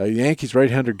 Yankees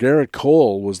right-hander Garrett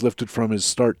Cole was lifted from his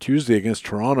start Tuesday against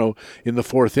Toronto. In the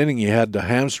 4th inning, he had the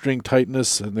hamstring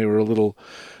tightness, and they were a little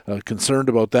concerned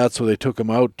about that, so they took him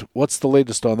out. What's the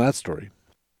latest on that story?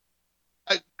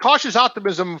 Cautious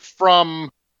optimism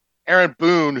from Aaron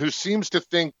Boone, who seems to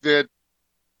think that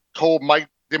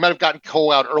they might have gotten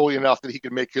Cole out early enough that he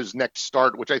could make his next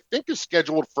start, which I think is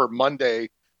scheduled for Monday,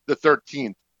 the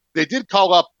 13th. They did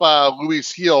call up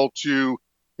Luis Gil to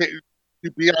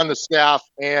be on the staff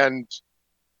and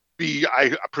be,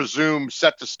 I presume,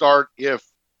 set to start if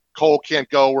Cole can't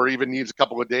go or even needs a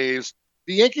couple of days.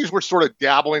 The Yankees were sort of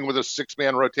dabbling with a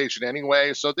 6-man rotation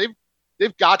anyway, so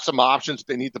they've got some options.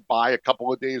 They need to buy a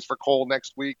couple of days for Cole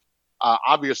next week.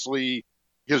 Obviously,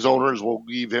 his owners will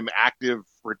leave him active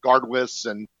regardless.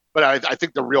 But I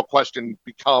think the real question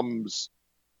becomes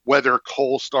whether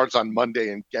Cole starts on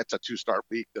Monday and gets a 2-start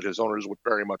week that his owners would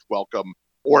very much welcome,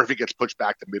 or if he gets pushed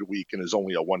back to midweek and is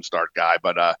only a 1-start guy.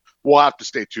 But we'll have to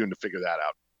stay tuned to figure that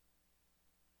out.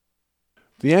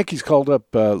 The Yankees called up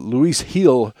Luis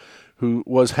Gil, who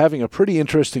was having a pretty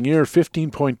interesting year,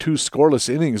 15.2 scoreless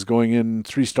innings going in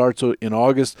 3 starts in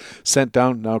August, sent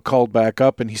down, now called back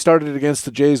up, and he started against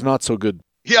the Jays, not so good.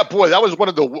 Yeah, boy, that was one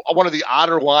of the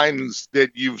odder lines that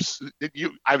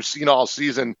I've seen all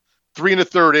season. 3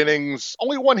 1/3 innings,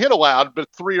 only 1 hit allowed, but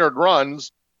 3 earned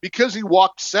runs because he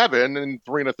walked 7 in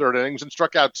 3 1/3 innings and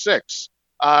struck out 6.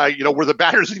 Were the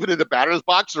batters even in the batter's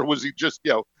box, or was he just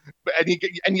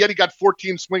and yet he got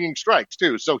 14 swinging strikes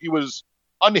too, so he was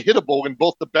unhittable in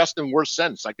both the best and worst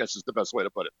sense, I guess is the best way to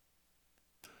put it.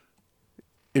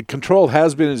 Control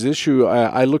has been his issue.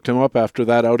 I looked him up after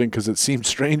that outing because it seemed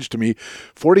strange to me.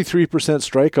 43%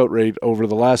 strikeout rate over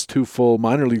the last 2 full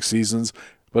minor league seasons,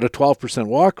 but a 12%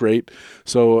 walk rate.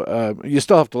 So you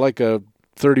still have to like a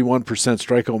 31%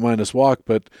 strikeout minus walk,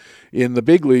 but in the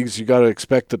big leagues, you got to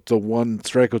expect that the 1,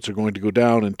 strikeouts are going to go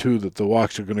down, and 2, that the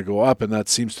walks are going to go up, and that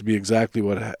seems to be exactly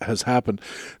what has happened.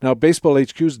 Now, Baseball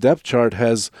HQ's depth chart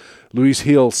has Luis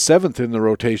Gil 7th in the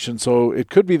rotation, so it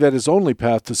could be that his only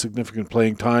path to significant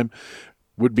playing time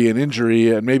would be an injury,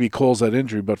 and maybe Cole's that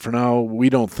injury, but for now, we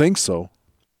don't think so.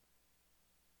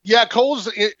 Yeah, Cole's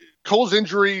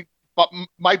injury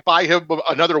might buy him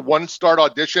another 1-start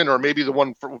audition, or maybe the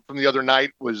one from the other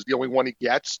night was the only one he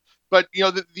gets. But,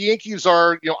 the Yankees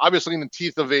are, obviously in the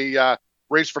teeth of a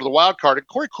race for the wild card. And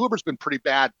Corey Kluber's been pretty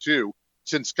bad, too,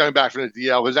 since coming back from the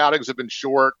DL. His outings have been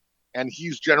short, and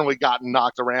he's generally gotten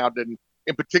knocked around. And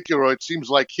in particular, it seems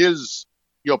like his,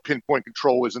 pinpoint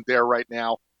control isn't there right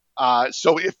now.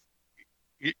 So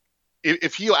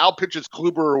if he outpitches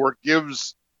Kluber or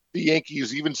gives the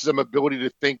Yankees even some ability to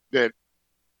think that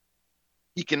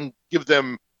he can give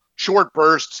them short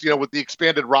bursts, with the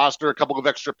expanded roster, a couple of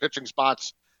extra pitching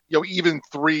spots, even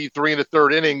three and a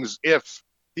third innings, if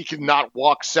he can not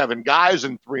walk 7 guys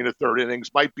in 3 and a third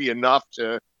innings, might be enough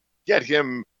to get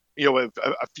him,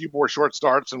 a few more short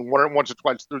starts and once or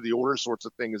twice through the order sorts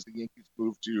of thing as the Yankees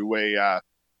move to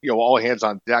all hands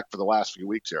on deck for the last few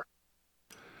weeks here.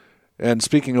 And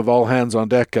speaking of all hands on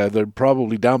deck, they're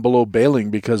probably down below bailing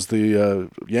because the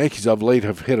Yankees of late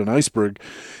have hit an iceberg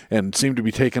and seem to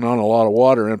be taking on a lot of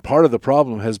water. And part of the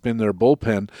problem has been their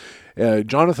bullpen.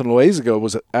 Jonathan Loaizaga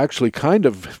was actually kind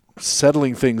of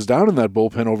settling things down in that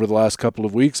bullpen over the last couple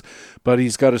of weeks, but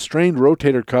he's got a strained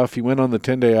rotator cuff. He went on the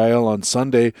 10-day IL on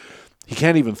Sunday. He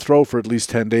can't even throw for at least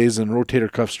 10 days, and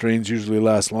rotator cuff strains usually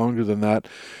last longer than that.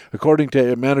 According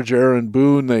to manager Aaron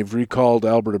Boone, they've recalled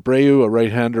Albert Abreu, a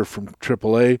right-hander from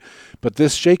AAA. But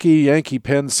this shaky Yankee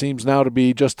pen seems now to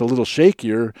be just a little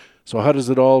shakier. So how does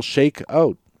it all shake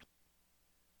out?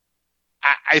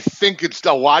 I think it's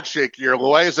a lot shakier.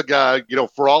 Loaizaga,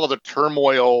 for all of the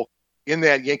turmoil in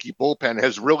that Yankee bullpen,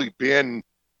 has really been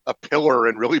a pillar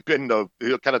and really been the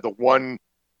kind of the one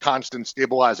constant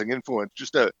stabilizing influence.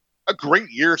 Just a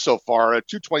great year so far, a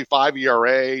 2.25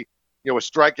 ERA, a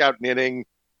strikeout an inning,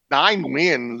 9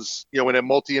 wins, in a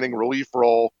multi-inning relief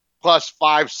role, plus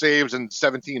 5 saves and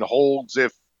 17 holds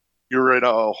if you're in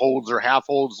a holds or half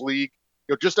holds league.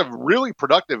 Just a really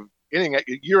productive inning a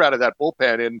year out of that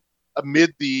bullpen, and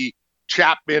amid the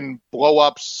Chapman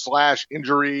blow-ups /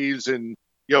 injuries and,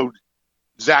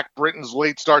 Zach Britton's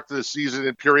late start to the season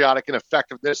and periodic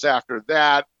ineffectiveness after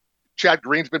that. Chad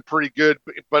Green's been pretty good,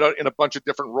 but in a bunch of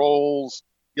different roles.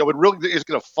 It really is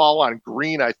going to fall on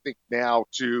Green, I think, now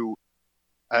to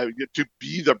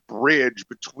be the bridge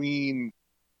between,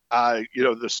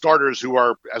 the starters who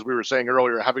are, as we were saying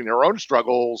earlier, having their own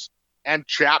struggles, and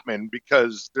Chapman,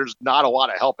 because there's not a lot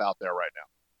of help out there right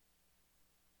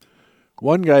now.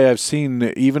 One guy I've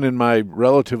seen, even in my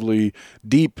relatively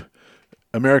deep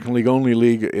American League only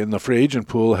league in the free agent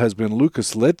pool, has been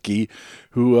Lucas Letke,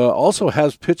 who also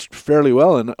has pitched fairly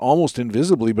well and almost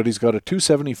invisibly, but he's got a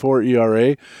 2.74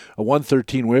 ERA, a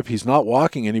 1.13 whip. He's not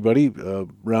walking anybody,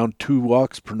 around 2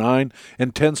 walks per 9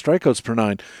 and 10 strikeouts per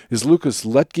 9. Is Lucas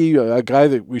Letke a guy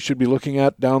that we should be looking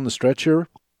at down the stretch here?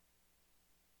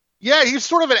 Yeah, he's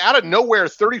sort of an out of nowhere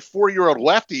 34-year-old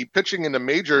lefty pitching in the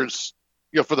majors,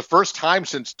 for the first time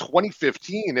since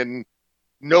 2015, and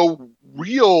no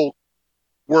real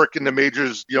work in the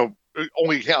majors,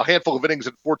 only a handful of innings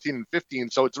in 14 and 15.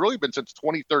 So it's really been since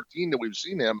 2013 that we've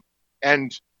seen him,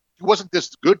 and he wasn't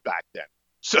this good back then.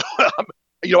 So,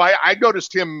 I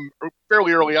noticed him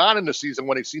fairly early on in the season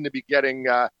when he seemed to be getting,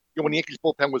 when the Yankees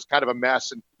bullpen was kind of a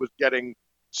mess and was getting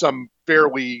some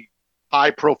fairly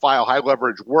high-profile,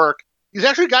 high-leverage work. He's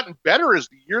actually gotten better as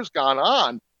the year's gone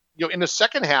on. In the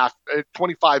second half,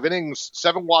 25 innings,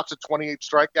 7 walks at 28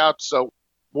 strikeouts, so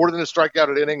more than a strikeout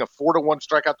an inning, a 4-to-1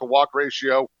 strikeout to walk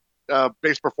ratio,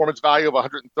 base performance value of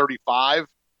 135.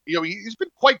 He's been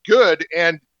quite good,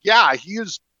 and yeah, he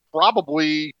is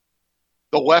probably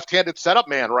the left-handed setup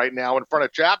man right now in front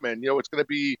of Chapman. It's going to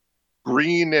be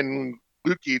Green and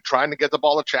Lukey trying to get the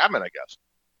ball to Chapman, I guess.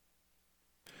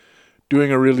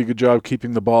 Doing a really good job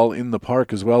keeping the ball in the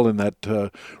park as well in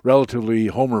that relatively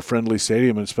homer-friendly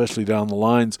stadium, and especially down the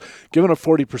lines. Giving up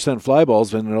 40% fly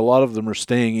balls, and a lot of them are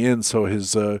staying in, so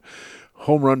his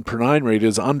home run per 9 rate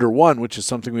is under 1, which is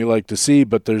something we like to see,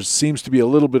 but there seems to be a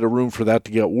little bit of room for that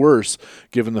to get worse,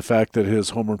 given the fact that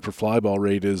his home run per fly ball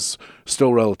rate is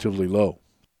still relatively low.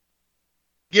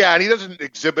 Yeah, and he doesn't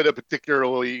exhibit a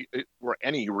particularly, or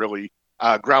any really,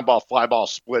 ground ball, fly ball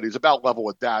split. He's about level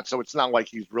with that. So it's not like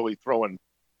he's really throwing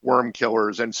worm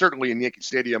killers. And certainly in Yankee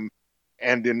Stadium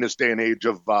and in this day and age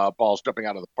of balls jumping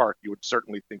out of the park, you would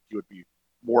certainly think he would be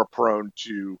more prone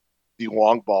to the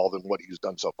long ball than what he's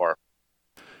done so far.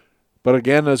 But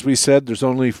again, as we said, there's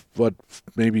only,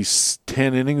 maybe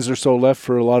 10 innings or so left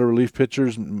for a lot of relief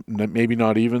pitchers, maybe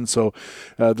not even. So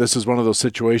this is one of those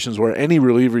situations where any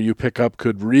reliever you pick up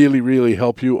could really, really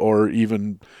help you, or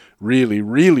even really,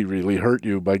 really, really hurt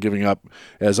you by giving up,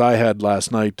 as I had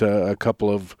last night, a couple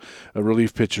of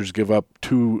relief pitchers give up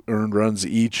 2 earned runs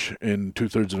each in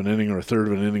 2/3 of an inning or a third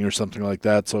of an inning or something like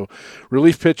that. So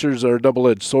relief pitchers are a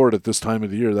double-edged sword at this time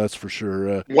of the year, that's for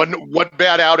sure. One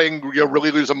bad outing, really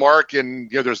lose a mark,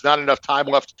 and there's not enough time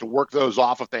left to work those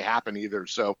off if they happen either.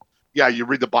 So yeah, you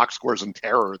read the box scores in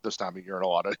terror at this time of year in a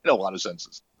lot of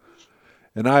senses.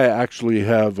 And I actually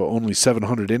have only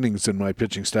 700 innings in my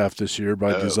pitching staff this year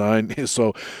by design.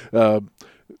 So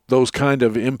those kind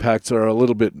of impacts are a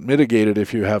little bit mitigated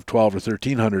if you have 12 or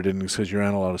 1,300 innings because you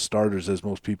ran a lot of starters, as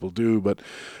most people do. But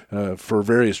for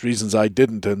various reasons, I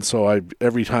didn't. And so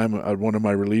every time one of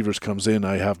my relievers comes in,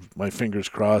 I have my fingers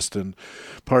crossed and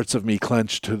parts of me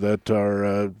clenched that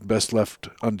are best left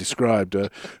undescribed.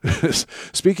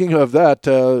 Speaking of that,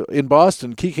 in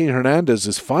Boston, Kike Hernandez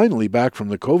is finally back from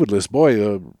the COVID list. Boy,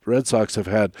 the Red Sox have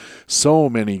had so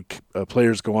many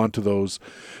players go on to those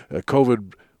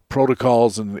COVID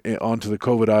protocols and onto the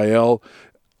COVID IL.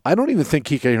 I don't even think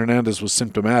Kike Hernandez was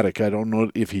symptomatic. I don't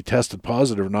know if he tested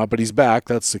positive or not, but he's back.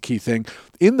 That's the key thing.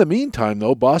 In the meantime,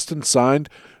 though, Boston signed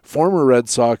former Red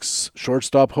Sox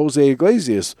shortstop Jose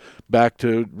Iglesias back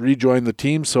to rejoin the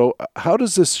team. So how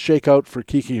does this shake out for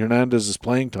Kike Hernandez's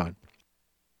playing time?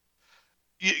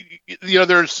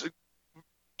 There's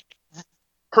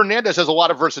Hernandez has a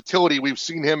lot of versatility. We've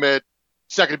seen him at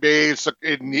second base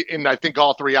in I think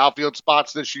all three outfield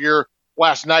spots this year.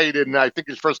 Last night, and I think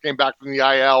his first game back from the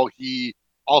IL, he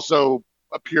also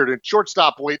appeared in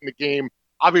shortstop late in the game.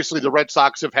 Obviously, the Red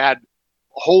Sox have had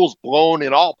holes blown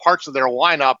in all parts of their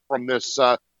lineup from this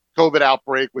COVID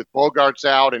outbreak, with Bogarts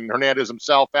out and Hernandez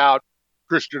himself out,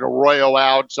 Christian Arroyo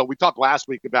out. So we talked last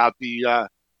week about the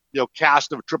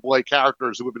cast of AAA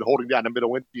characters who have been holding down the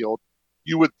middle infield.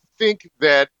 You would think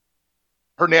that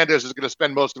Hernandez is going to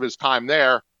spend most of his time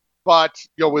there, but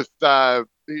with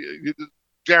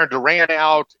Jarren Duran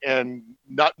out and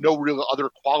no real other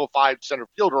qualified center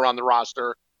fielder on the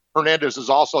roster, Hernandez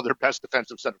is also their best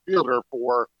defensive center fielder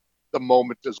for the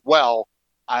moment as well.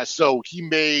 So he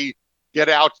may get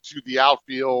out to the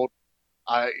outfield,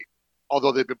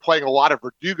 although they've been playing a lot of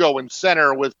Verdugo in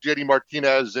center with JD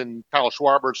Martinez and Kyle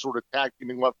Schwarber sort of tag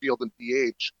teaming left field and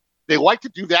DH. They like to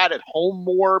do that at home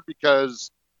more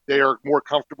because they are more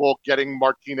comfortable getting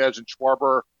Martinez and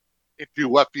Schwarber into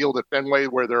left field at Fenway,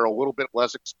 where they're a little bit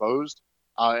less exposed.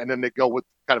 And then they go with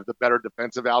kind of the better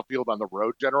defensive outfield on the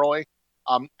road generally.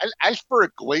 As for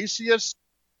Iglesias,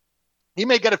 he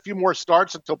may get a few more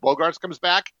starts until Bogarts comes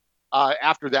back.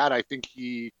 After that, I think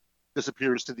he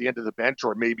disappears to the end of the bench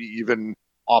or maybe even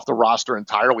off the roster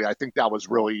entirely. I think that was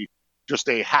really just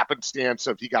a happenstance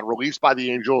of he got released by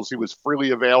the Angels. He was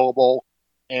freely available,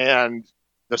 and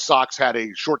the Sox had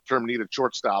a short-term need at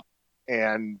shortstop,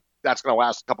 and that's going to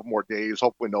last a couple more days,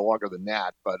 hopefully no longer than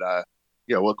that. But,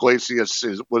 Iglesias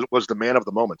was the man of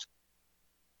the moment.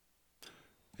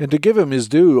 And to give him his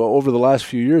due, over the last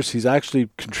few years, he's actually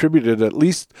contributed at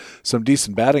least some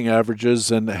decent batting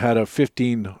averages and had a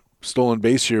 15 stolen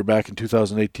base year back in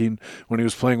 2018 when he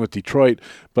was playing with Detroit.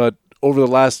 But over the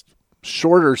last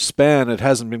shorter span, it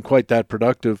hasn't been quite that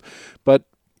productive. But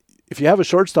if you have a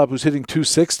shortstop who's hitting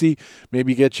 260,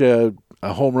 maybe get you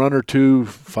a home run or two,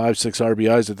 5-6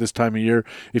 RBIs at this time of year.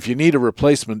 If you need a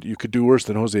replacement, you could do worse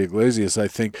than Jose Iglesias, I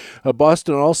think.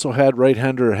 Boston also had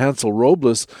right-hander Hansel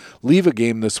Robles leave a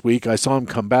game this week. I saw him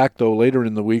come back, though, later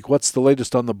in the week. What's the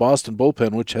latest on the Boston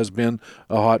bullpen, which has been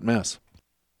a hot mess?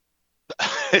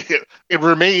 It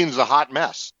remains a hot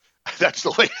mess. That's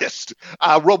the latest.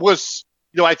 Robles,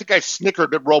 I think I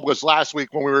snickered at Robles last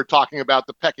week when we were talking about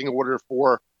the pecking order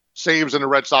for saves in the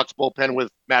Red Sox bullpen,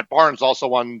 with Matt Barnes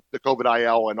also on the COVID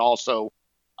IL and also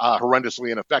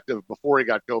horrendously ineffective before he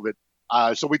got COVID.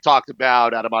 So we talked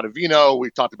about Adam Ottavino,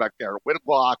 we talked about Garrett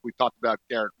Whitlock, we talked about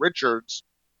Garrett Richards,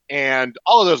 and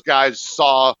all of those guys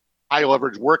saw high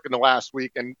leverage work in the last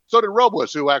week, and so did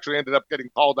Robles, who actually ended up getting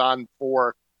called on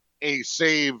for a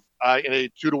save in a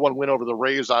 2-1 win over the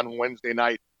Rays on Wednesday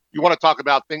night. You want to talk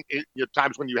about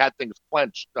times when you had things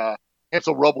clenched.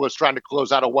 Hansel Robles trying to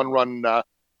close out a one-run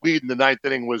lead in the ninth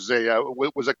inning was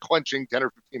a clenching 10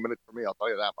 or 15 minutes for me, I'll tell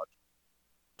you that much.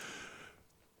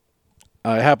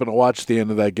 I happened to watch the end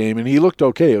of that game, and he looked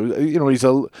okay. He's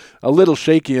a little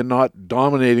shaky and not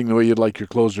dominating the way you'd like your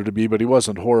closer to be, but he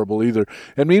wasn't horrible either.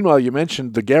 And meanwhile, you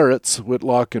mentioned the Garretts,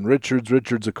 Whitlock and Richards.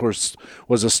 Richards, of course,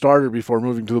 was a starter before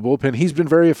moving to the bullpen. He's been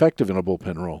very effective in a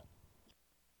bullpen role.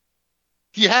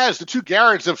 He has. The two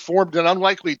Garretts have formed an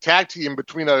unlikely tag team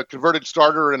between a converted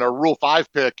starter and a Rule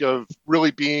 5 pick of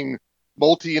really being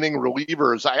multi-inning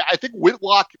relievers. I think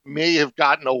Whitlock may have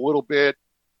gotten a little bit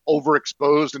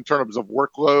overexposed in terms of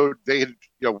workload. They had,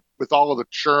 with all of the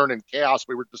churn and chaos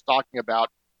we were just talking about,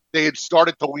 they had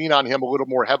started to lean on him a little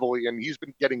more heavily, and he's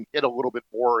been getting hit a little bit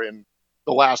more in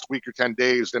the last week or 10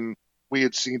 days than we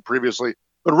had seen previously.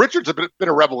 But Richards has been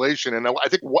a revelation, and I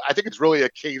think it's really a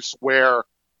case where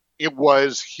it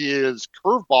was his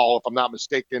curveball, if I'm not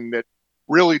mistaken, that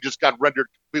really just got rendered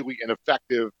completely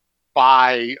ineffective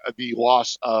by the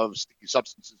loss of sticky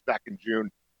substances back in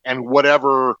June. And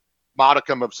whatever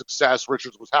modicum of success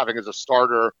Richards was having as a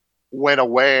starter went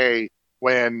away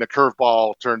when the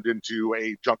curveball turned into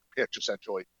a junk pitch,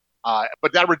 essentially.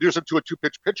 But that reduced him to a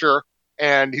two-pitch pitcher,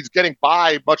 and he's getting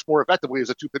by much more effectively as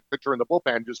a two-pitch pitcher in the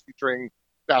bullpen, just featuring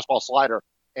fastball slider.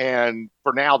 And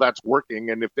for now, that's working.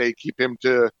 And if they keep him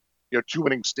to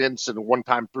 2-inning stints and one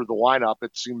time through the lineup,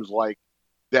 it seems like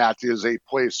that is a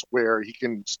place where he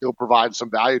can still provide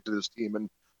some value to this team. And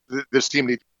this team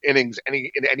needs innings in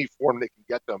any form they can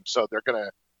get them. So they're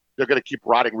gonna keep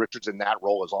riding Richards in that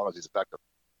role as long as he's effective.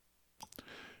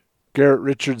 Garrett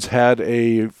Richards had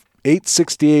a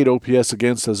 868 OPS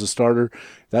against as a starter.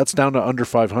 That's down to under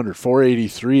 500,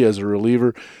 483 as a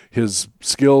reliever. His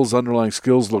underlying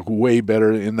skills look way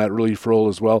better in that relief role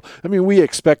as well. I mean, we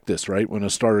expect this, right? When a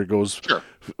starter goes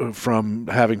from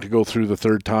having to go through the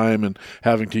third time and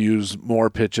having to use more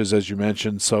pitches, as you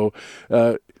mentioned. So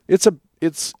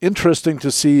it's interesting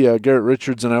to see Garrett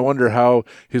Richards, and I wonder how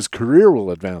his career will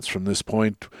advance from this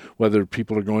point, whether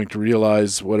people are going to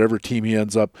realize whatever team he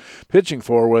ends up pitching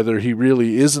for, whether he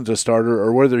really isn't a starter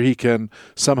or whether he can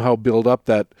somehow build up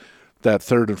that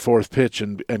third and fourth pitch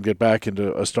and get back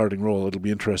into a starting role. It'll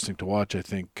be interesting to watch, I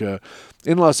think.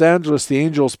 In Los Angeles, the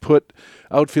Angels put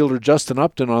outfielder Justin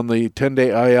Upton on the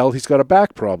 10-day IL. He's got a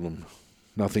back problem.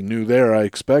 Nothing new there, I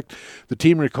expect. The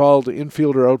team recalled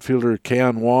outfielder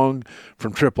Kean Wong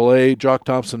from AAA. Jock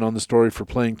Thompson on the story for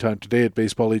Playing Time today at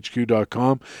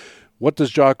BaseballHQ.com. What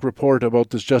does Jock report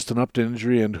about this Justin Upton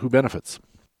injury and who benefits?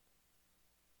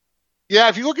 Yeah,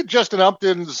 if you look at Justin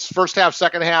Upton's first half,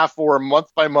 second half, or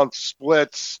month-by-month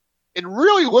splits, it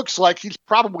really looks like he's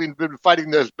probably been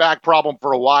fighting this back problem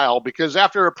for a while, because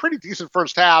after a pretty decent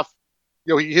first half,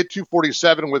 he hit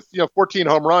 247 with 14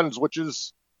 home runs, which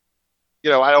is, I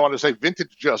don't want to say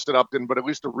vintage Justin Upton, but at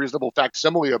least a reasonable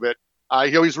facsimile of it.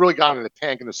 He's really gone in the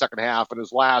tank in the second half. In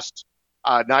his last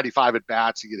 95 at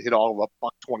bats, he had hit all of a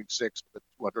 .126 with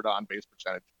a 200 on base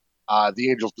percentage. The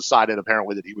Angels decided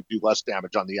apparently that he would do less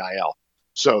damage on the IL,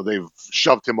 so they've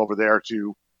shoved him over there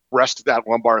to rest that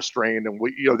lumbar strain. And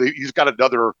he's got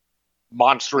another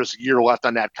monstrous year left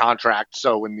on that contract.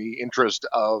 So in the interest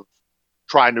of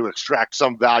trying to extract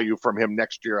some value from him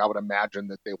next year, I would imagine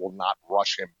that they will not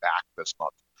rush him back this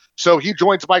month. So he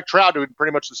joins Mike Trout in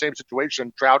pretty much the same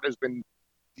situation. Trout has been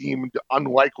deemed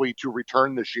unlikely to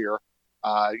return this year.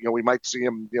 We might see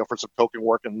him, for some token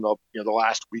work in the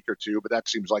last week or two, but that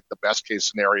seems like the best case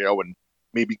scenario and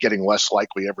maybe getting less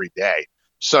likely every day.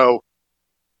 So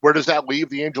where does that leave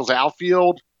the Angels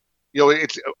outfield?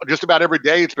 It's just about every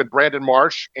day. It's been Brandon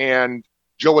Marsh and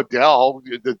Joe Adell,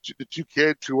 the two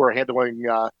kids who are handling,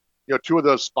 two of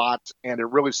those spots. And it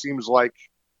really seems like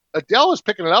Adell is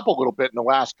picking it up a little bit in the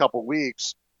last couple of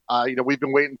weeks. We've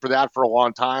been waiting for that for a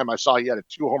long time. I saw he had a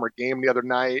 2-homer game the other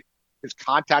night. His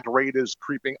contact rate is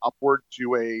creeping upward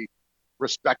to a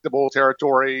respectable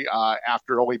territory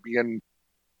after only being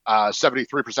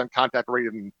 73% contact rate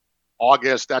in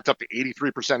August. That's up to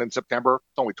 83% in September.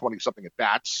 It's only 20-something at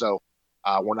bats, so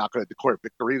we're not going to declare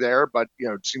victory there. But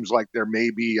it seems like there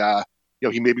may be,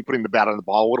 he may be putting the bat on the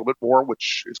ball a little bit more,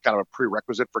 which is kind of a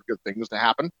prerequisite for good things to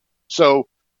happen. So,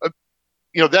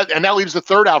 that leaves the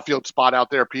third outfield spot out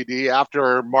there, PD,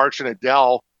 after Marsh and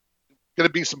Adell. Going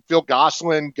to be some Phil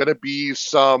Gosselin, going to be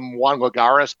some Juan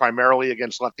Lagares, primarily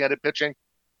against left-handed pitching.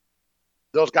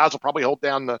 Those guys will probably hold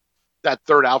down that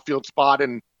third outfield spot.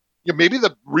 And maybe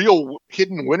the real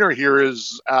hidden winner here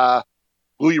is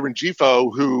Louis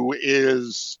Rengifo,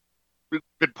 who's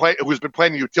been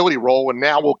playing the utility role and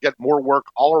now will get more work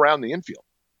all around the infield.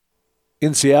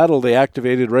 In Seattle, they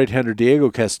activated right-hander Diego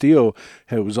Castillo,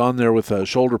 who was on there with a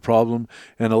shoulder problem,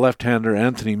 and a left-hander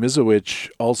Anthony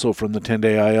Mizowicz, also from the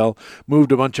 10-day IL,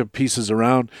 moved a bunch of pieces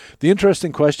around. The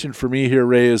interesting question for me here,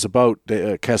 Ray, is about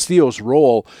Castillo's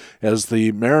role, as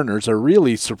the Mariners are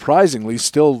really surprisingly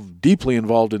still deeply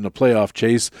involved in the playoff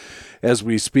chase as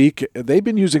we speak. They've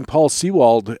been using Paul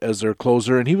Sewald as their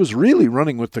closer, and he was really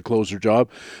running with the closer job.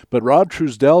 But Rod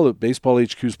Truesdell at Baseball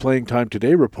HQ's Playing Time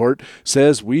Today report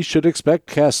says we should expect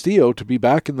Castillo to be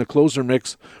back in the closer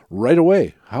mix right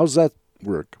away. How's that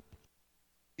work?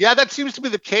 Yeah, that seems to be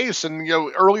the case. And,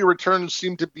 early returns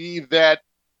seem to be that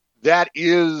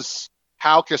is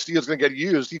how Castillo's going to get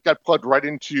used. He got plugged right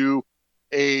into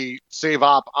a save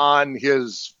op on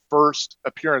his first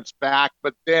appearance back,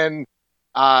 but then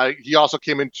he also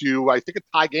came into, I think, a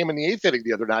tie game in the 8th inning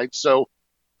the other night. So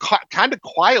kind of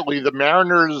quietly, the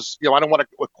Mariners, I don't want to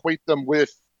equate them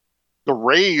with the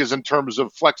Rays in terms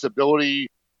of flexibility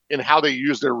in how they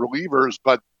use their relievers,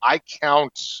 but I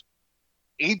count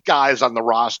 8 guys on the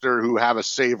roster who have a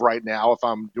save right now, if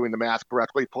I'm doing the math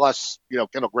correctly. Plus,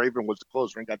 Kendall Graveman was the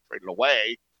closer and got traded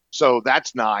away. So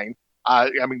that's 9.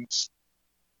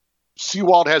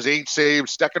 Sewald has 8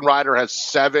 saves. Steckenrider has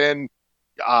 7.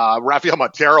 Rafael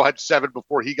Montero had 7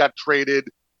 before he got traded.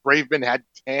 Braveman had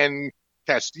 10.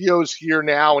 Castillo's here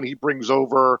now, and he brings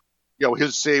over,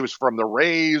 his saves from the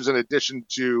Rays in addition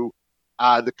to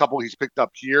the couple he's picked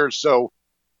up here. So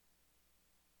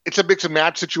it's a mix and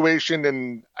match situation,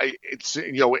 and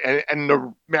and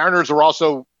the Mariners are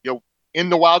also, in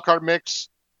the wild card mix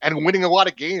and winning a lot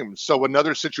of games. So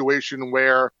another situation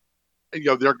where,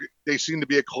 they seem to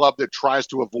be a club that tries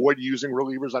to avoid using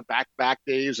relievers on back-to-back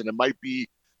days, and it might be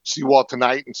Sewald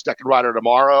tonight and Steckenrider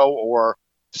tomorrow, or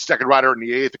Steckenrider in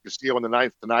the 8th and Castillo in the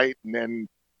 9th tonight, and then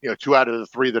 2 out of the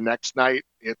 3 the next night.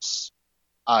 It's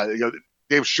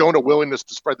they've shown a willingness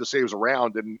to spread the saves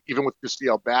around, and even with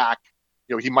Castillo back,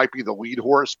 he might be the lead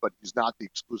horse, but he's not the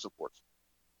exclusive horse.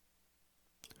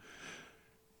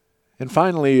 And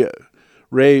finally,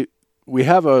 Ray, we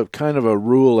have a kind of a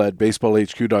rule at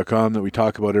BaseballHQ.com that we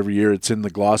talk about every year. It's in the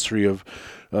glossary of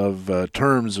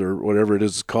terms or whatever it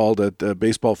is called at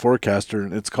Baseball Forecaster,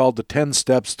 and it's called the 10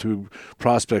 steps to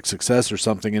prospect success or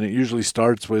something, and it usually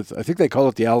starts with, I think they call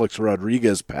it the Alex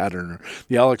Rodriguez pattern, or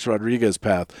the Alex Rodriguez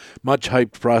path. Much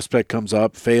hyped prospect comes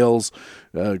up, fails,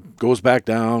 goes back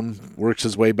down, works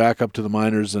his way back up to the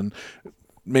minors, and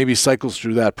maybe cycles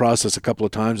through that process a couple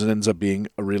of times and ends up being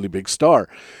a really big star.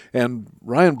 And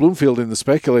Ryan Bloomfield in the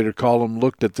Speculator column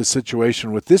looked at the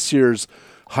situation with this year's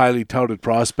highly touted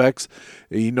prospects.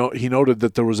 He noted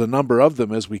that there was a number of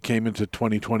them as we came into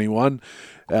 2021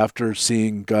 after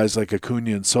seeing guys like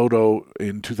Acuna and Soto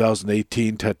in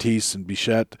 2018, Tatis and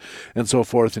Bichette and so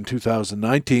forth in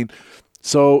 2019.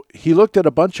 So he looked at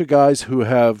a bunch of guys who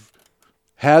have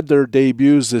had their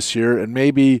debuts this year and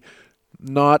maybe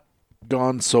not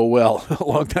gone so well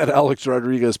along that Alex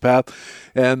Rodriguez path.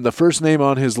 And the first name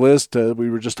on his list, we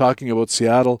were just talking about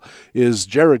Seattle, is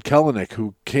Jared Kelenic,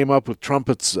 who came up with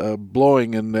trumpets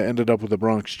blowing and ended up with a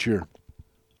Bronx cheer.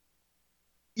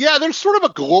 Yeah, there's sort of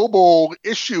a global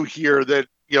issue here that,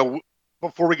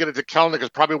 before we get into Kelenic, is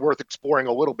probably worth exploring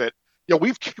a little bit.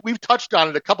 We've touched on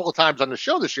it a couple of times on the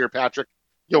show this year, Patrick,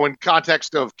 in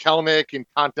context of Kelenic, in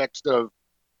context of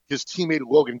his teammate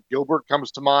Logan Gilbert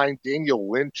comes to mind, Daniel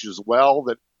Lynch as well,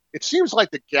 that it seems like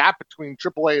the gap between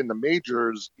AAA and the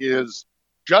majors is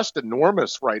just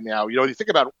enormous right now. You think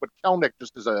about what Kelenic,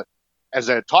 just as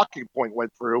a talking point,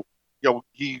 went through.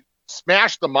 He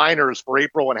smashed the minors for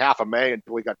April and half of May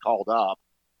until he got called up,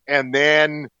 and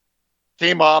then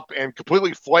came up and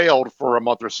completely flailed for a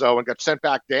month or so and got sent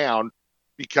back down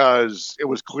because it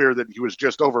was clear that he was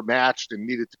just overmatched and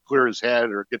needed to clear his head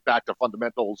or get back to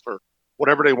fundamentals or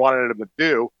whatever they wanted him to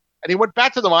do. And he went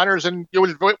back to the minors and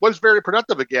was very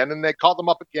productive again. And they called him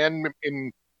up again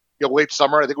in late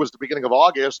summer. I think it was the beginning of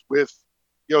August with,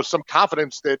 some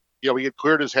confidence that, he had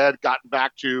cleared his head, gotten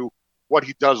back to what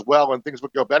he does well, and things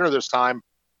would go better this time.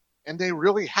 And they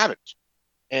really haven't.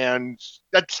 And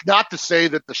that's not to say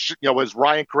that as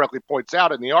Ryan correctly points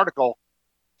out in the article,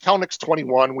 Kelenic's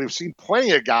 21. We've seen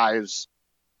plenty of guys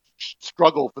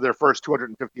struggle for their first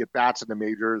 250 at-bats in the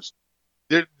majors.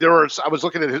 I was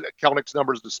looking at Kelenic's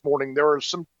numbers this morning. There are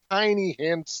some tiny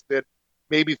hints that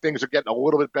maybe things are getting a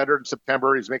little bit better in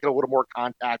September. He's making a little more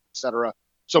contact, etc.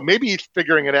 So maybe he's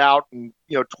figuring it out. And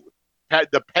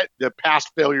the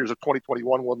past failures of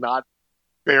 2021 will not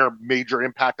bear major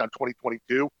impact on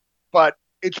 2022. But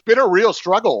it's been a real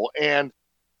struggle, and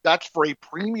that's for a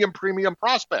premium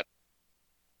prospect,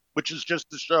 which is just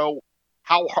to show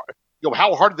how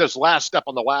hard this last step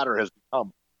on the ladder has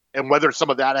become. And whether some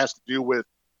of that has to do with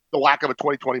the lack of a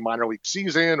 2020 minor league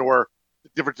season or the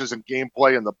differences in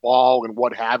gameplay and the ball and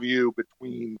what have you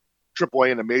between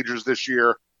AAA and the majors this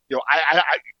year,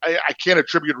 I can't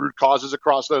attribute root causes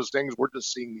across those things. We're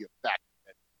just seeing the effect.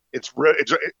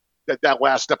 That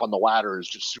last step on the ladder is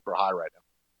just super high right now.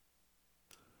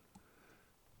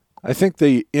 I think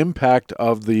the impact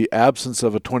of the absence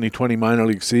of a 2020 minor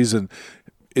league season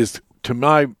is, to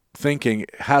my thinking,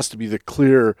 has to be the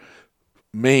clear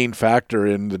main factor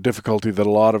in the difficulty that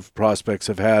a lot of prospects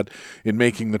have had in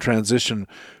making the transition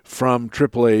from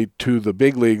AAA to the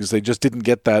big leagues. They just didn't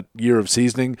get that year of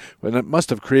seasoning, and it must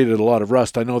have created a lot of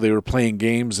rust. I know they were playing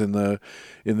games in the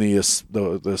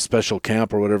special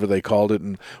camp or whatever they called it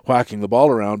and whacking the ball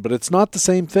around, but it's not the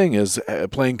same thing as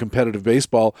playing competitive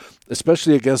baseball,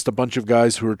 especially against a bunch of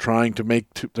guys who are trying to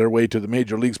make their way to the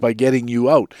major leagues by getting you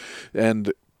out.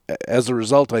 And as a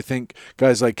result, I think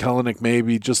guys like Kelenic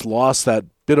maybe just lost that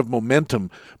bit of momentum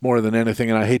more than anything,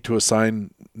 and I hate to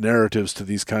assign narratives to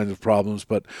these kinds of problems,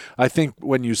 but I think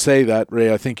when you say that,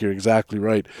 Ray, I think you're exactly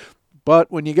right. But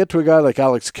when you get to a guy like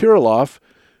Alex Kirilloff,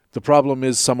 the problem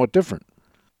is somewhat different.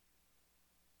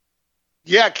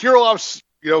 Yeah, Kirilloff's,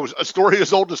 a story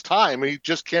as old as time, and he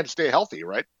just can't stay healthy,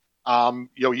 right?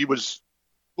 He was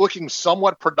looking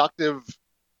somewhat productive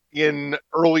in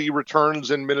early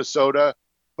returns in Minnesota,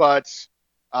 but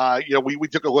we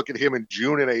took a look at him in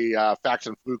June in a Facts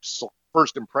and Flukes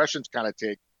first impressions kind of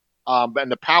take,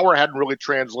 and the power hadn't really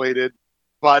translated,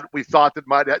 but we thought that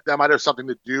might have something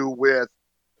to do with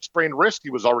sprained wrist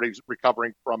he was already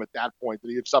recovering from at that point that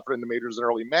he had suffered in the majors in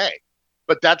early May.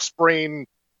 But that sprain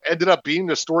ended up being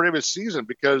the story of his season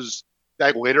because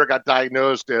that later got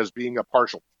diagnosed as being a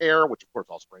partial tear, which of course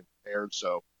all sprains are tears,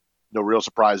 so no real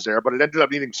surprise there. But it ended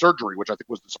up needing surgery, which I think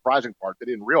was the surprising part. They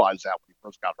didn't realize that when he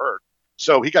first got hurt.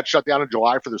 So he got shut down in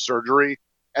July for the surgery,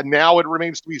 and now it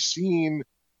remains to be seen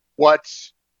what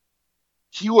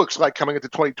he looks like coming into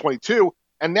 2022.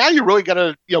 And now you really got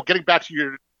to, getting back to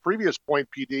your previous point,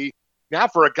 PD, now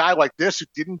for a guy like this who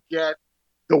didn't get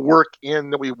the work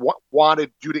in that we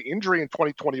wanted due to injury in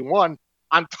 2021,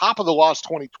 on top of the lost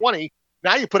 2020,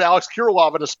 now you put Alex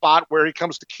Kirilloff in a spot where he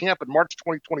comes to camp in March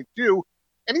 2022,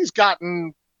 and he's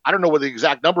gotten, I don't know what the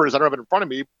exact number is, I don't have it in front of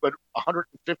me, but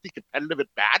 150 competitive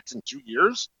at-bats in 2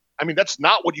 years. I mean, that's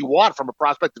not what you want from a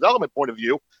prospect development point of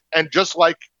view. And just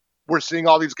like we're seeing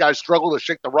all these guys struggle to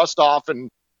shake the rust off and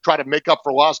try to make up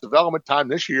for lost development time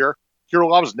this year,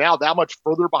 Kirilloff is now that much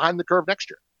further behind the curve next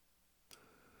year.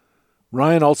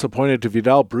 Ryan also pointed to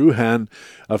Vidal Brujan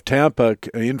of Tampa,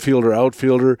 infielder,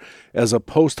 outfielder, as a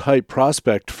post-hype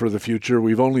prospect for the future.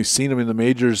 We've only seen him in the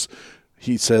majors,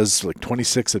 he says, like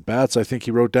 26 at-bats, I think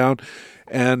he wrote down,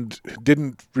 and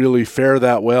didn't really fare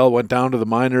that well, went down to the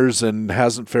minors and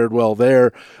hasn't fared well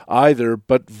there either.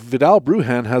 But Vidal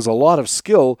Brujan has a lot of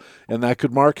skill, and that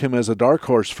could mark him as a dark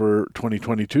horse for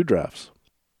 2022 drafts.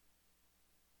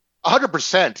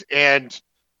 100%. And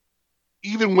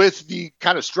even with the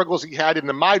kind of struggles he had in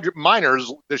the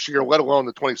minors this year, let alone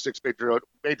the 26 major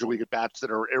league at-bats that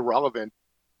are irrelevant,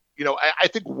 I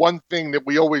think one thing that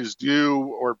we always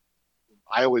do, or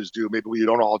I always do, maybe we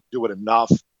don't all do it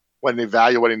enough when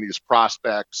evaluating these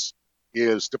prospects,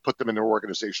 is to put them in their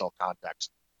organizational context.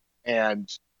 And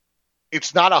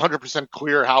it's not 100%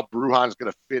 clear how Brujan's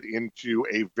going to fit into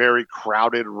a very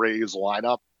crowded Rays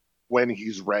lineup when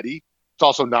he's ready. It's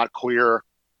also not clear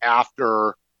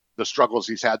after the struggles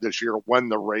he's had this year when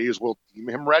the Rays will deem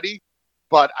him ready.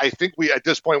 But I think at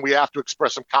this point, we have to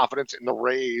express some confidence in the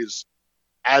Rays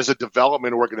as a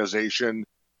development organization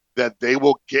that they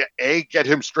will get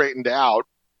him straightened out,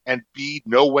 and B,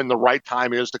 know when the right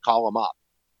time is to call him up.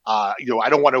 I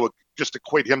don't want to just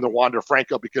equate him to Wander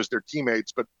Franco because they're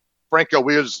teammates, but Franco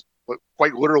is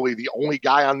quite literally the only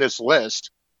guy on this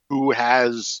list who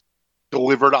has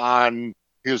delivered on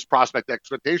his prospect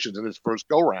expectations in his first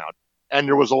go-round. And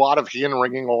there was a lot of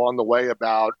hand-wringing along the way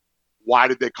about why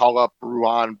did they call up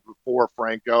Brujan before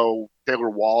Franco, Taylor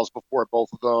Walls before both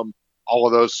of them, all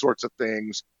of those sorts of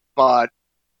things. But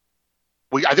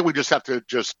I think we just have to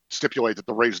just stipulate that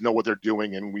the Rays know what they're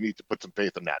doing, and we need to put some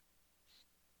faith in that.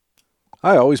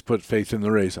 I always put faith in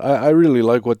the Rays. I really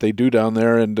like what they do down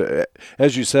there, and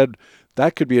as you said,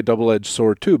 that could be a double-edged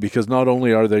sword too, because not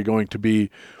only are they going to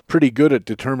be pretty good at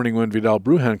determining when Vidal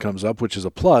Brujan comes up, which is a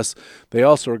plus, they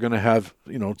also are going to have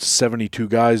 72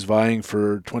 guys vying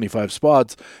for 25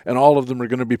 spots, and all of them are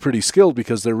going to be pretty skilled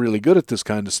because they're really good at this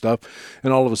kind of stuff.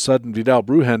 And all of a sudden, Vidal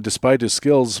Brujan, despite his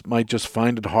skills, might just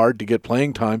find it hard to get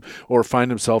playing time, or find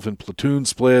himself in platoon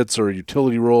splits or a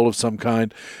utility role of some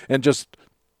kind, and just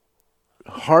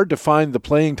hard to find the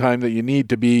playing time that you need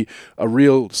to be a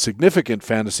real significant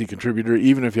fantasy contributor,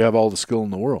 even if you have all the skill in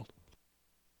the world.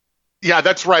 Yeah,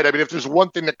 that's right. I mean, if there's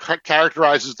one thing that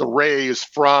characterizes the Rays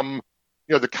from,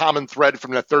 the common thread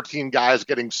from the 13 guys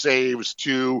getting saves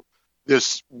to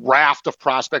this raft of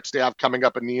prospects they have coming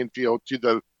up in the infield to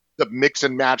the mix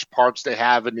and match parts they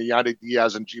have in the Yandy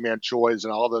Diaz and G-Man Choi's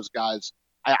and all of those guys,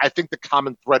 I think the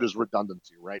common thread is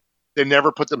redundancy, right? They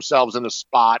never put themselves in a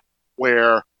spot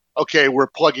where, okay, we're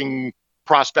plugging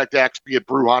prospect X, be it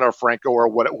Brujan or Franco or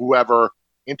whoever,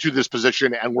 into this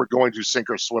position, and we're going to sink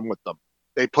or swim with them.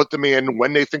 They put them in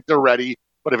when they think they're ready,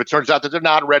 but if it turns out that they're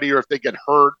not ready or if they get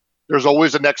hurt, there's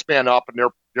always a next man up,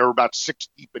 and they're about 6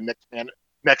 deep in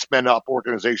next man up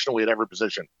organizationally at every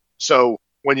position. So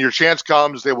when your chance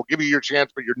comes, they will give you your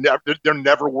chance, but they're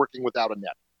never working without a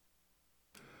net.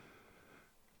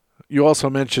 You also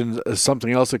mentioned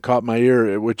something else that caught my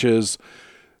ear, which is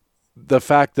the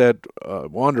fact that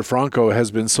Wander Franco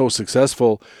has been so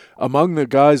successful. Among the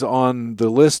guys on the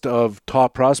list of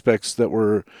top prospects that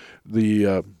were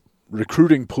the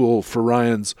recruiting pool for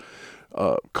Ryan's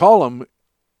column,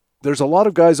 there's a lot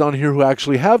of guys on here who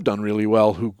actually have done really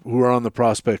well who are on the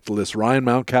prospect list. Ryan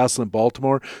Mountcastle in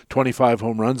Baltimore, 25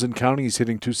 home runs in counting. He's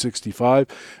hitting 265.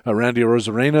 Randy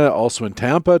Arozarena also in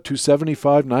Tampa,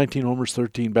 275, 19 homers,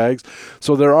 13 bags.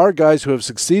 So there are guys who have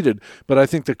succeeded, but I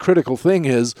think the critical thing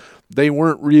is they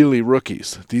weren't really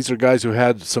rookies. These are guys who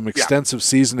had some extensive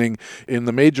seasoning in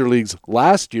the major leagues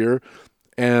last year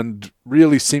and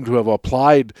really seem to have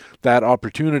applied that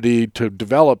opportunity to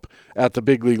develop at the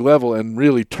big league level and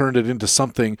really turned it into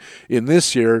something in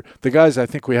this year. The guys I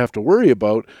think we have to worry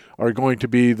about are going to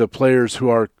be the players who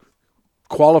are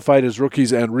qualified as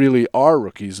rookies and really are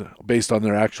rookies based on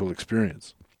their actual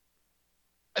experience.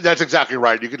 That's exactly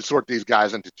right. You can sort these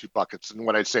guys into two buckets. And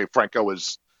when I say Franco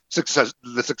is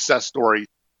the success story,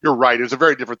 you're right. It's a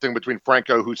very different thing between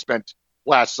Franco, who spent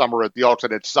last summer at the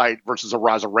alternate site, versus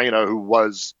Arozarena, who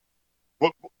was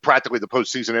practically the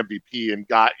postseason MVP and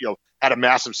had a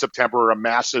massive September, a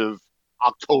massive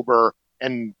October,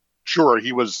 and sure,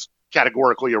 he was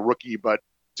categorically a rookie, but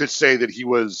to say that he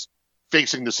was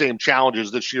facing the same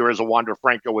challenges this year as a Wander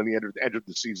Franco when he entered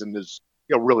the season is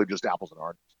really just apples and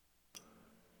oranges.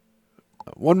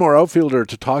 One more outfielder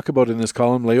to talk about in this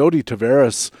column, Leody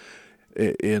Taveras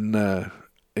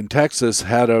in Texas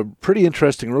had a pretty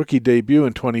interesting rookie debut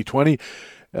in 2020.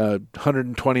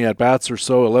 120 at-bats or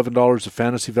so, $11 of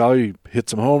fantasy value. He hit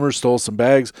some homers, stole some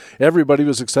bags. Everybody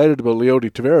was excited about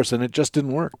Leody Taveras, and it just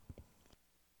didn't work.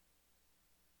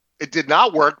 It did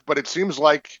not work, but it seems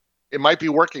like it might be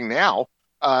working now.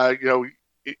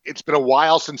 It's been a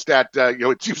while since that,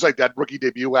 it seems like that rookie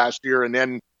debut last year, and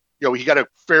then, he got a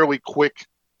fairly quick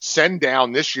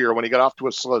send-down this year when he got off to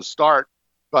a slow start.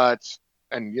 But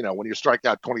when you strike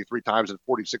out 23 times and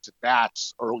 46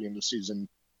 at-bats early in the season,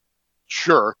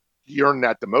 sure, he earned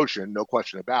that demotion, no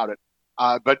question about it.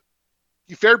 But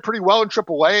he fared pretty well in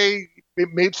AAA,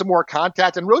 made some more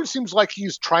contact, and really seems like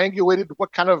he's triangulated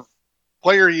what kind of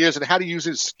player he is and how to use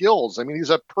his skills. I mean, he's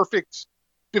a perfect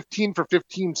 15 for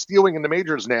 15 stealing in the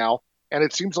majors now, and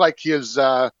it seems like he's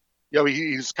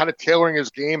kind of tailoring his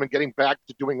game and getting back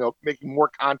to making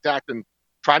more contact and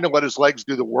trying to let his legs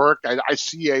do the work. I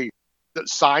see the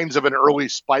signs of an early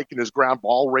spike in his ground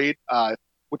ball rate,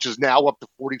 which is now up to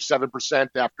 47%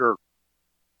 after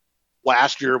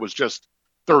last year was just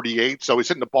 38. So he's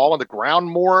hitting the ball on the ground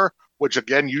more, which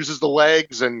again uses the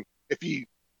legs. And if he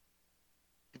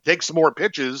takes some more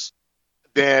pitches,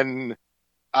 then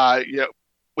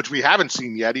which we haven't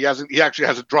seen yet. He actually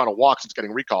hasn't drawn a walk since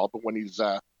getting recalled. But when he's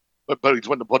he's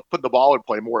when to put the ball in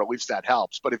play more, at least that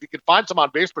helps. But if he can find some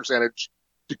on base percentage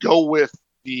to go with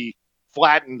the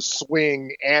flattened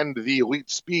swing and the elite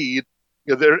speed,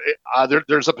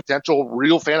 there's a potential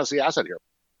real fantasy asset here.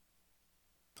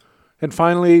 And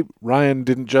finally, Ryan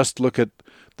didn't just look at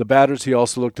the batters, he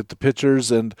also looked at the pitchers,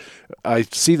 and I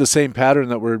see the same pattern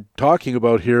that we're talking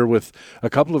about here with a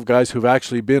couple of guys who've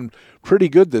actually been pretty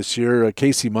good this year.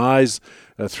 Casey Mize,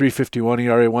 3.51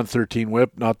 ERA, 1.13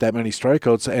 WHIP, not that many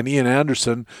strikeouts, and Ian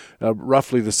Anderson,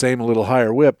 roughly the same, a little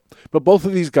higher WHIP. But both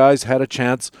of these guys had a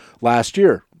chance last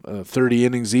year. 30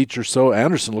 innings each or so.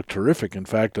 Anderson looked terrific, in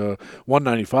fact,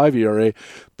 1.95 ERA.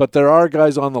 But there are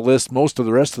guys on the list, most of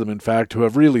the rest of them, in fact, who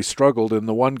have really struggled. And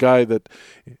the one guy that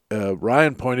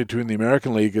Ryan pointed to in the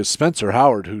American League is Spencer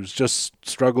Howard, who's just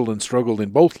struggled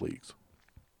in both leagues.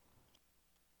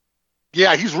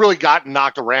 Yeah, he's really gotten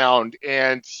knocked around.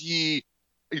 And he,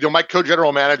 my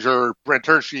co-general manager, Brent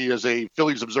Hershey, is a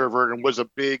Phillies observer and was a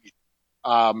big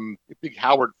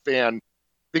Howard fan.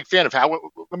 Big fan of Howard.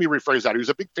 Let me rephrase that. He was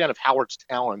a big fan of Howard's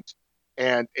talent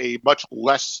and a much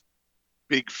less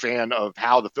big fan of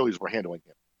how the Phillies were handling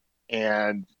him.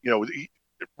 And,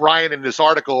 Ryan in this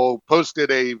article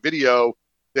posted a video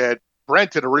that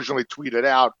Brent had originally tweeted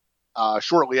out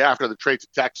shortly after the trade to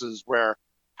Texas, where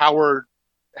Howard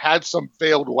had some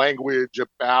veiled language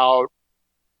about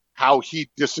how he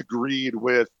disagreed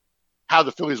with how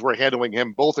the Phillies were handling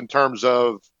him, both in terms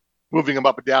of moving him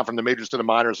up and down from the majors to the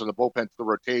minors and the bullpen to the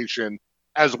rotation,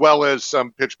 as well as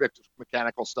some pitch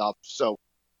mechanical stuff. So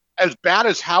as bad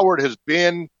as Howard has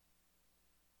been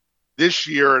this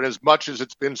year, and as much as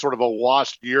it's been sort of a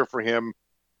lost year for him,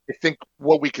 I think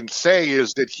what we can say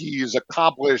is that he's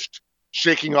accomplished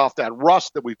shaking off that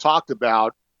rust that we talked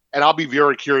about. And I'll be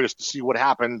very curious to see what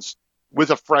happens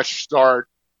with a fresh start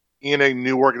in a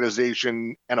new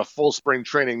organization and a full spring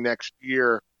training next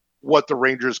year, what the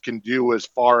Rangers can do as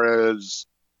far as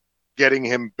getting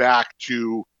him back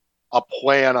to a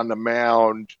plan on the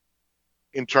mound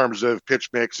in terms of pitch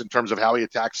mix, in terms of how he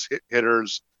attacks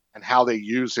hitters and how they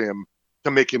use him to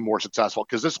make him more successful.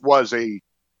 Because this was a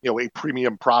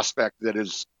premium prospect that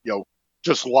is,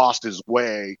 just lost his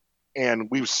way. And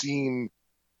we've seen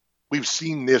we've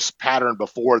seen this pattern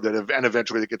before and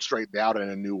eventually it gets straightened out in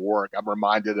a new org. I'm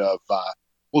reminded of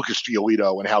Lucas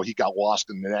Giolito and how he got lost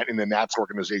in the Nats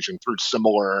organization through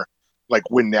similar like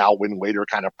win now, win later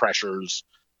kind of pressures,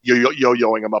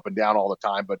 yo-yoing him up and down all the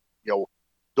time. But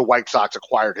the White Sox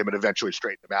acquired him and eventually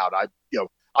straightened him out.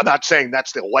 I'm not saying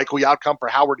that's the likely outcome for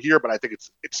Howard here, but I think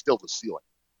it's still the ceiling.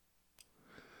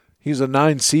 He's a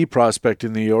 9C prospect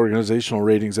in the organizational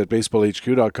ratings at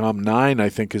BaseballHQ.com. 9, I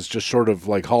think, is just sort of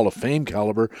like Hall of Fame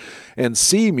caliber. And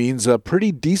C means a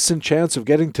pretty decent chance of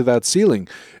getting to that ceiling.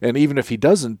 And even if he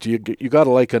doesn't, you got to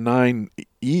like a 9E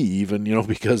even,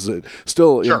 because it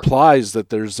still implies that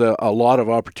there's a lot of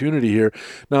opportunity here.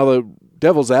 Now, the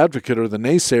devil's advocate or the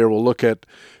naysayer will look at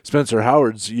Spencer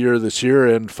Howard's year this year,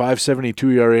 and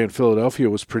 5.72 ERA in Philadelphia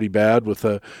was pretty bad with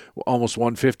a almost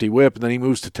 150 whip, and then he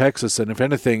moves to Texas, and if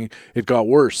anything, it got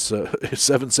worse.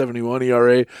 7.71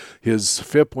 ERA, his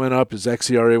FIP went up, his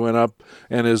xERA went up,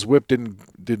 and his whip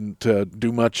didn't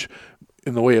do much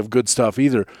in the way of good stuff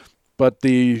either. But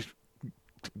the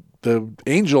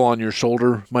angel on your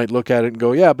shoulder might look at it and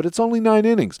go, yeah, but it's only 9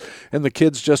 innings. And the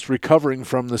kid's just recovering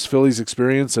from this Phillies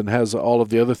experience and has all of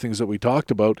the other things that we talked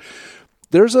about.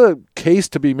 There's a case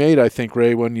to be made, I think,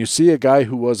 Ray, when you see a guy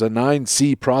who was a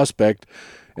 9C prospect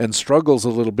and struggles a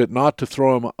little bit, not to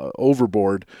throw him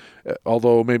overboard,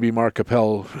 although maybe Mark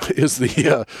Appel is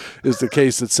the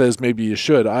case that says maybe you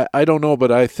should. I don't know,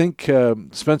 but I think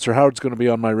Spencer Howard's going to be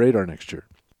on my radar next year.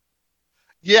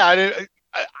 Yeah,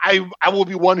 I will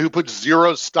be one who puts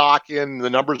zero stock in the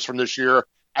numbers from this year.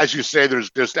 As you say, there's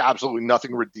just absolutely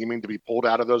nothing redeeming to be pulled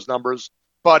out of those numbers.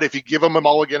 But if you give him a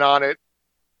mulligan on it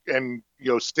and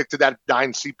stick to that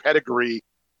 9C pedigree,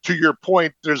 to your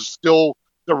point, there's still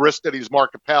the risk that he's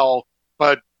Mark Appel,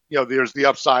 but there's the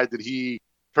upside that he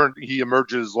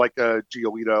emerges like a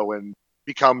Giolito and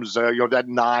becomes that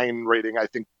 9 rating. I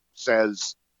think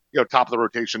says top of the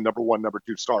rotation, number 1, number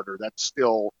 2 starter. That's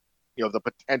still the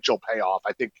potential payoff.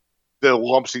 I think the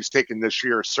lumps he's taken this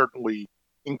year certainly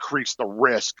increase the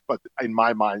risk, but in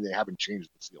my mind, they haven't changed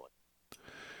the ceiling.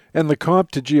 And the comp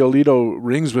to Giolito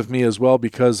rings with me as well,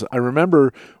 because I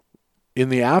remember in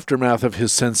the aftermath of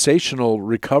his sensational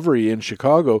recovery in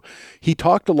Chicago, he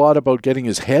talked a lot about getting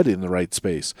his head in the right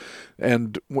space.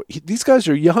 And these guys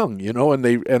are young, and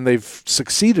they've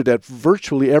succeeded at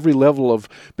virtually every level of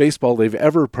baseball they've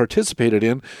ever participated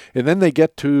in. And then they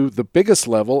get to the biggest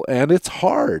level, and it's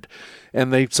hard.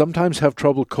 And they sometimes have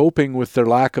trouble coping with their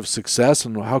lack of success,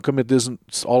 and how come it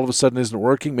isn't all of a sudden isn't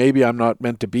working? Maybe I'm not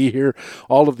meant to be here.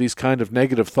 All of these kind of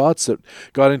negative thoughts that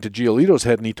got into Giolito's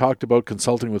head, and he talked about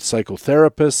consulting with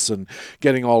psychotherapists and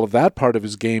getting all of that part of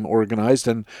his game organized.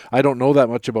 And I don't know that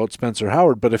much about Spencer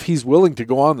Howard, but if he's willing to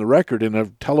go on the record in a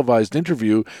televised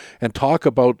interview and talk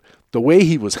about the way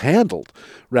he was handled,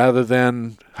 rather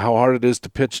than how hard it is to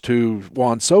pitch to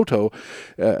Juan Soto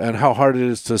and how hard it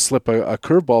is to slip a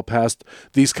curveball past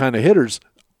these kind of hitters,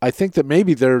 I think that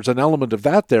maybe there's an element of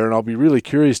that there, and I'll be really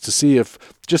curious to see if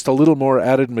just a little more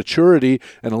added maturity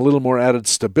and a little more added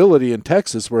stability in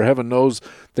Texas, where heaven knows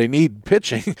they need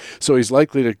pitching, so he's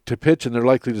likely to pitch and they're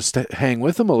likely to hang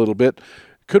with him a little bit,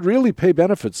 could really pay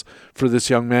benefits for this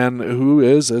young man who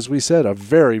is, as we said, a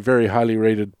very, very highly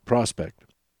rated prospect.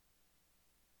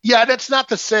 Yeah, that's not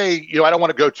to say, I don't want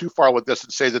to go too far with this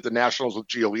and say that the Nationals with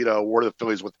Giolito or the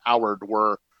Phillies with Howard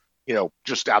were,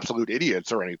 just absolute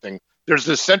idiots or anything. There's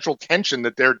this central tension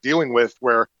that they're dealing with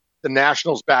where the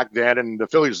Nationals back then and the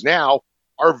Phillies now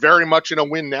are very much in a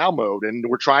win now mode. And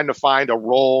we're trying to find a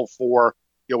role for,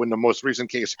 in the most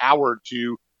recent case, Howard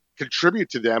to contribute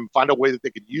to them, find a way that they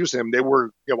could use him. They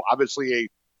were, obviously a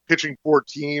pitching poor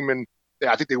team, and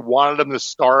I think they wanted him to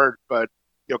start, but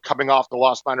coming off the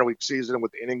lost minor league season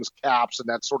with innings caps and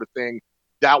that sort of thing,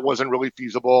 that wasn't really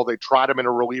feasible. They tried him in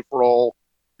a relief role.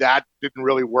 That didn't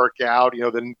really work out.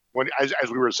 Then when, as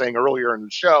we were saying earlier in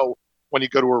the show, when you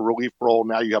go to a relief role,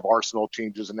 now you have arsenal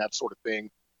changes and that sort of thing.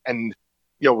 And,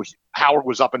 Howard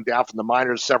was up and down from the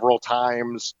minors several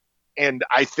times. And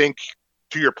I think,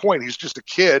 to your point, he's just a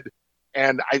kid.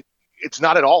 And it's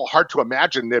not at all hard to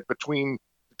imagine that between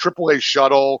the AAA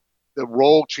shuttle, the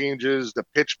role changes, the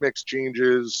pitch mix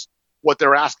changes, what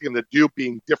they're asking him to do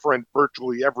being different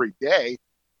virtually every day,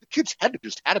 the kid's head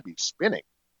had to be spinning.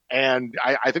 And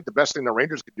I think the best thing the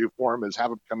Rangers could do for him is have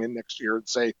him come in next year and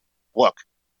say, look,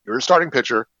 you're a starting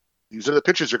pitcher. These are the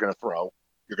pitches you're going to throw.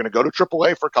 You're going to go to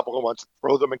AAA for a couple of months,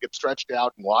 throw them and get stretched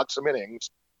out and log some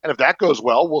innings. And if that goes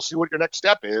well, we'll see what your next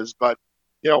step is. But,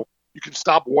 you can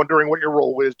stop wondering what your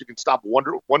role is. You can stop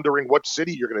wondering what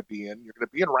city you're going to be in. You're going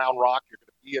to be in Round Rock. You're going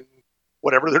to be in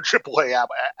whatever their AAA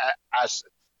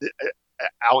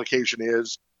allocation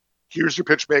is. Here's your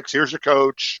pitch mix. Here's your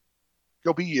coach.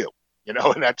 Go be you.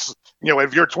 And that's,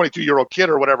 if you're a 22-year-old kid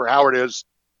or whatever Howard is,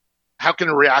 how can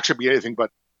a reaction be anything but,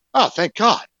 oh, thank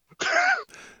God?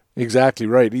 Exactly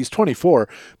right. He's 24,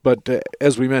 but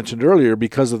as we mentioned earlier,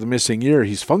 because of the missing year,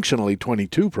 he's functionally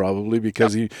 22 probably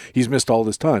because he's missed all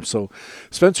this time. So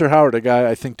Spencer Howard, a guy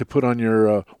I think to put on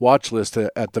your watch list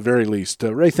at the very least.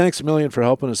 Ray, thanks a million for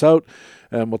helping us out,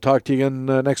 and we'll talk to you again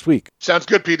next week. Sounds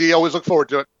good, PD. Always look forward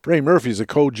to it. Ray Murphy is a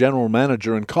co-general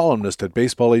manager and columnist at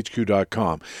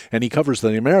BaseballHQ.com, and he covers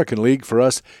the American League for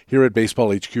us here at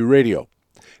Baseball HQ Radio.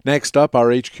 Next up,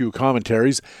 our HQ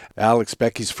commentaries. Alex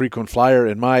Becky's Frequent Flyer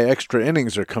and my Extra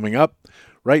Innings are coming up.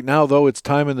 Right now, though, it's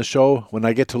time in the show when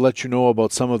I get to let you know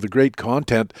about some of the great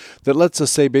content that lets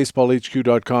us say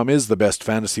BaseballHQ.com is the best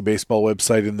fantasy baseball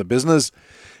website in the business.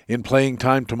 In Playing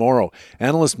Time Tomorrow,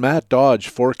 analyst Matt Dodge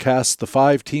forecasts the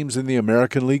 5 teams in the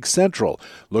American League Central,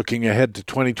 looking ahead to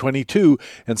 2022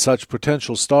 and such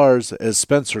potential stars as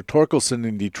Spencer Torkelson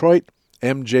in Detroit,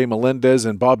 MJ Melendez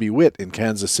and Bobby Witt in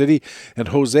Kansas City, and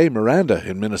Jose Miranda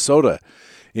in Minnesota.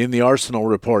 In the Arsenal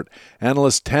Report,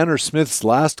 analyst Tanner Smith's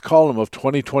last column of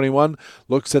 2021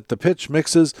 looks at the pitch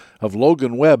mixes of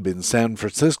Logan Webb in San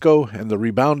Francisco and the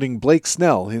rebounding Blake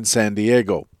Snell in San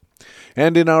Diego.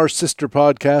 And in our sister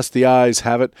podcast, The Eyes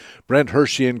Have It, Brent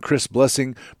Hershey and Chris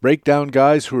Blessing break down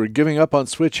guys who are giving up on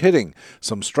switch hitting,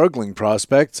 some struggling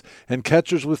prospects, and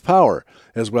catchers with power,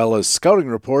 as well as scouting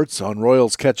reports on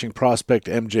Royals catching prospect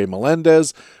MJ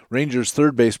Melendez, Rangers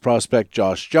third base prospect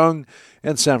Josh Jung,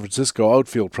 and San Francisco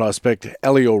outfield prospect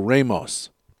Elio Ramos.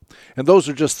 And those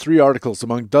are just 3 articles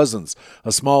among dozens,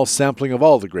 a small sampling of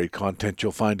all the great content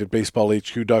you'll find at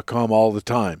BaseballHQ.com all the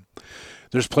time.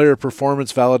 There's player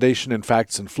performance validation in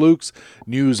Facts and Flukes,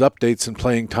 news updates in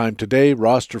Playing Time Today,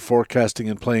 roster forecasting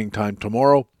in Playing Time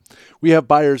Tomorrow. We have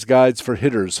buyer's guides for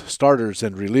hitters, starters,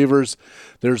 and relievers.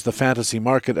 There's the fantasy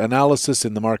market analysis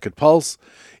in the Market Pulse,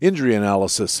 injury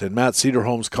analysis in Matt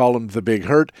Cederholm's column The Big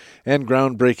Hurt, and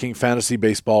groundbreaking fantasy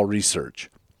baseball research.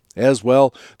 As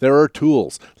well, there are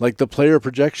tools like the player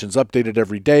projections updated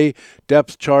every day,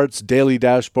 depth charts, daily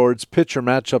dashboards, pitcher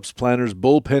matchups planners,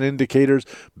 bullpen indicators,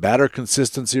 batter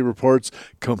consistency reports,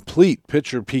 complete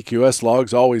pitcher PQS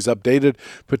logs always updated,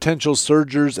 potential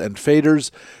surgers and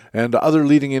faders, and other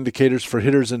leading indicators for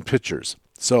hitters and pitchers.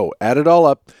 So, add it all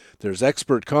up, there's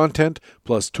expert content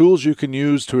plus tools you can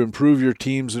use to improve your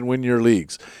teams and win your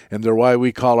leagues. And they're why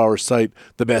we call our site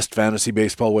the best fantasy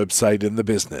baseball website in the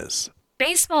business.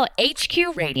 Baseball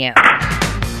HQ Radio.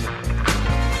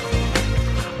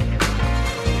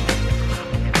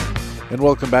 And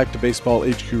welcome back to Baseball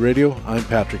HQ Radio. I'm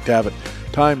Patrick Davitt.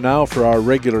 Time now for our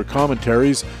regular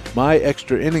commentaries. My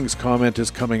Extra Innings comment is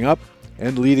coming up.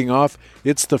 And leading off,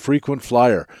 it's the Frequent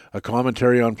Flyer, a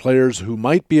commentary on players who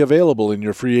might be available in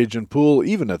your free agent pool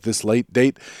even at this late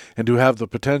date and who have the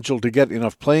potential to get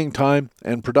enough playing time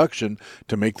and production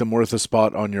to make them worth a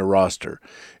spot on your roster.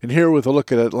 And here with a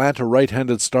look at Atlanta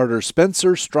right-handed starter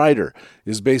Spencer Strider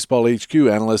is Baseball HQ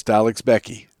analyst Alex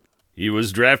Becky. He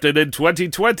was drafted in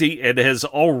 2020 and has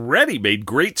already made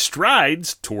great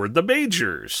strides toward the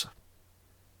majors.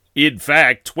 In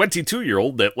fact,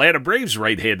 22-year-old Atlanta Braves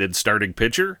right-handed starting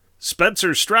pitcher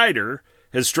Spencer Strider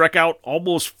has struck out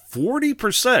almost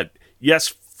 40%,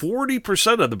 yes,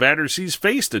 40% of the batters he's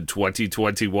faced in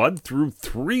 2021 through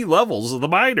 3 levels of the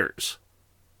minors.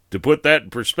 To put that in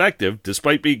perspective,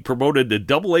 despite being promoted to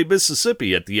Double-A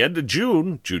Mississippi at the end of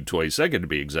June 22nd to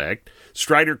be exact,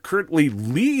 Strider currently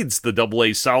leads the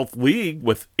Double-A South League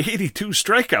with 82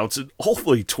 strikeouts in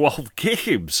only 12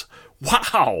 games.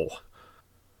 Wow!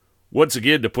 Once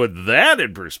again, to put that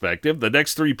in perspective, the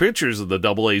next 3 pitchers of the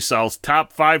Double-A South's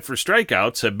top 5 for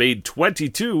strikeouts have made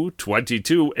 22,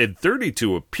 22, and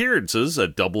 32 appearances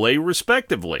at Double-A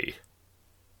respectively.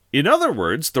 In other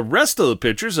words, the rest of the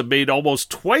pitchers have made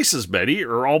almost twice as many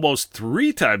or almost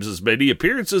 3 times as many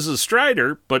appearances as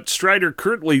Strider, but Strider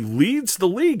currently leads the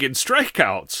league in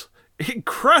strikeouts.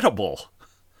 Incredible!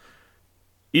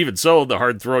 Even so, the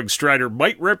hard-throwing Strider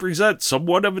might represent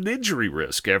somewhat of an injury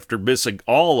risk after missing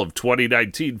all of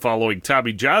 2019 following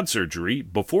Tommy John surgery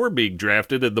before being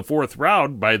drafted in the 4th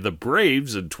round by the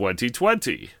Braves in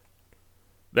 2020.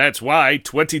 That's why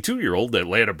 22-year-old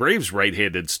Atlanta Braves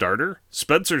right-handed starter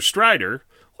Spencer Strider,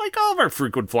 like all of our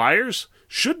frequent flyers,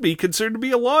 should be considered to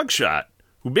be a long shot,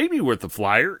 who may be worth a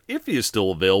flyer if he is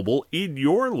still available in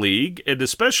your league and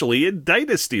especially in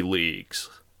dynasty leagues.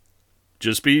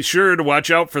 Just be sure to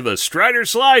watch out for the Strider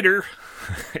Slider.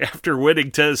 After winning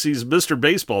Tennessee's Mr.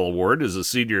 Baseball Award as a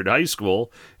senior in high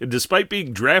school, and despite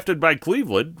being drafted by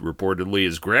Cleveland, reportedly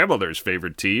his grandmother's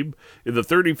favorite team, in the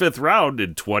 35th round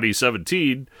in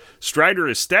 2017, Strider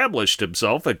established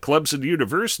himself at Clemson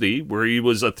University, where he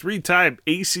was a 3-time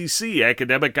ACC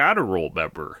Academic Honor Roll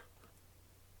member.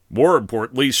 More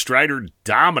importantly, Strider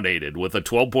dominated with a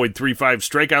 12.35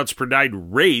 strikeouts per nine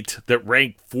rate that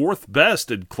ranked 4th best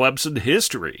in Clemson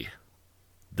history.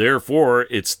 Therefore,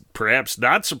 it's perhaps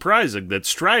not surprising that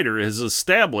Strider has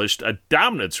established a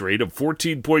dominance rate of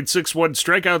 14.61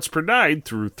 strikeouts per nine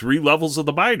through 3 levels of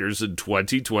the minors in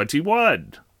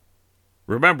 2021.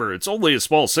 Remember, it's only a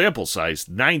small sample size,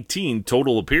 19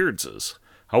 total appearances.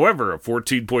 However, a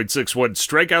 14.61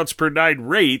 strikeouts per nine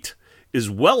rate is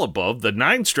well above the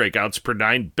 9 strikeouts per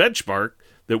nine benchmark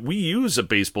that we use at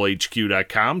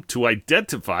BaseballHQ.com to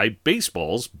identify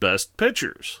baseball's best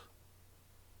pitchers.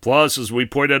 Plus, as we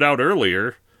pointed out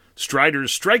earlier,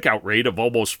 Strider's strikeout rate of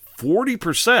almost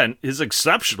 40% is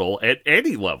exceptional at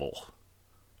any level.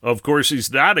 Of course,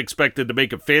 he's not expected to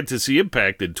make a fantasy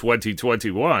impact in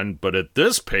 2021, but at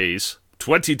this pace,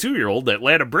 22-year-old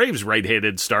Atlanta Braves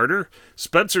right-handed starter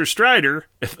Spencer Strider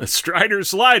and the Strider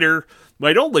Slider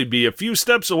might only be a few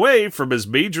steps away from his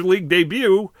major league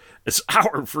debut as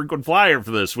our frequent flyer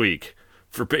for this week.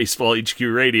 For Baseball HQ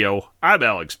Radio, I'm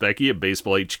Alex Becky at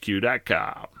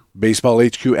BaseballHQ.com. Baseball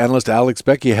HQ analyst Alex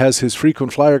Becky has his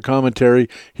frequent flyer commentary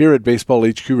here at Baseball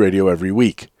HQ Radio every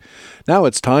week. Now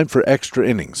it's time for Extra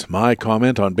Innings, my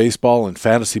comment on baseball and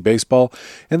fantasy baseball,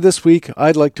 and this week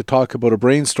I'd like to talk about a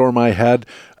brainstorm I had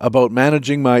about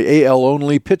managing my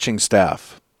AL-only pitching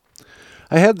staff.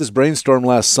 I had this brainstorm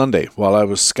last Sunday while I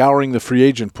was scouring the free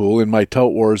agent pool in my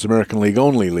Tout Wars American League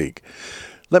Only League.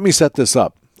 Let me set this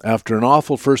up. After an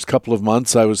awful first couple of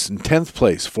months, I was in 10th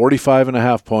place,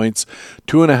 45.5 points,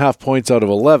 2.5 points out of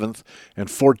 11th, and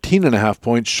 14.5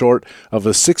 points short of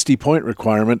a 60-point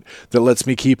requirement that lets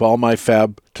me keep all my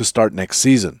fab to start next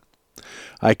season.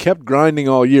 I kept grinding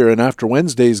all year, and after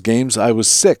Wednesday's games, I was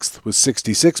 6th with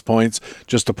 66 points,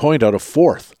 just a point out of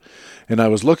 4th. And I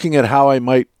was looking at how I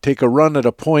might take a run at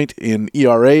a point in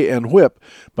ERA and whip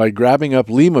by grabbing up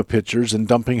Lima pitchers and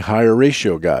dumping higher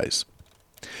ratio guys.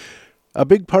 A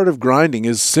big part of grinding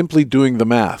is simply doing the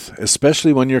math,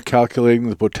 especially when you're calculating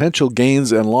the potential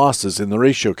gains and losses in the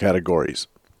ratio categories.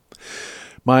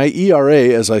 My ERA,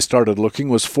 as I started looking,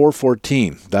 was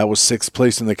 4.14. That was 6th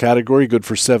place in the category, good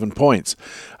for 7 points.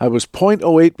 I was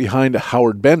 .08 behind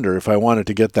Howard Bender if I wanted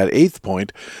to get that 8th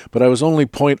point, but I was only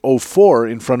 .04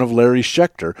 in front of Larry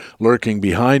Schechter, lurking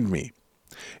behind me.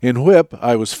 In whip,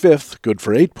 I was 5th, good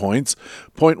for 8 points,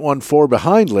 .14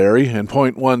 behind Larry, and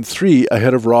 .13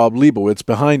 ahead of Rob Leibowitz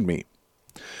behind me.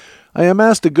 I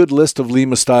amassed a good list of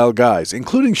Lima-style guys,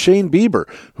 including Shane Bieber,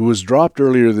 who was dropped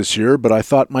earlier this year, but I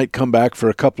thought might come back for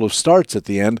a couple of starts at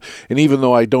the end, and even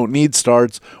though I don't need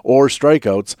starts or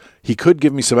strikeouts, he could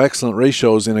give me some excellent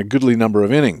ratios in a goodly number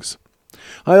of innings.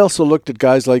 I also looked at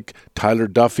guys like Tyler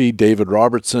Duffy, David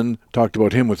Robertson, talked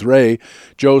about him with Ray,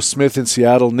 Joe Smith in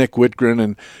Seattle, Nick Whitgren,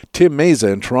 and Tim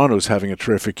Meza in Toronto's having a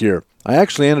terrific year. I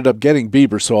actually ended up getting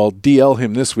Bieber, so I'll DL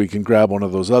him this week and grab one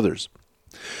of those others.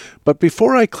 But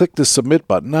before I clicked the submit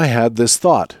button, I had this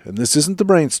thought, and this isn't the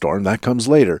brainstorm, that comes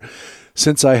later.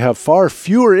 Since I have far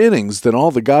fewer innings than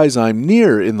all the guys I'm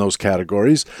near in those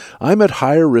categories, I'm at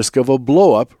higher risk of a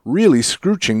blow-up, really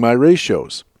scrooching my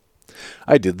ratios.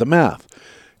 I did the math.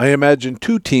 I imagined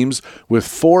 2 teams with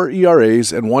 4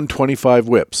 ERAs and 125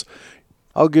 whips.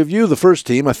 I'll give you the first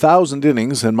team 1,000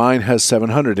 innings, and mine has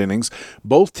 700 innings.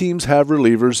 Both teams have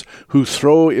relievers who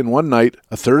throw in one night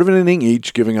a third of an inning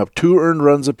each, giving up 2 earned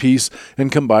runs apiece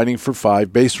and combining for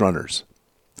 5 base runners.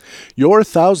 Your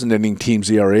 1,000-inning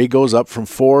team's ERA goes up from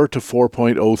 4 to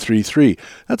 4.033.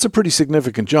 That's a pretty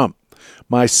significant jump.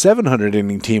 My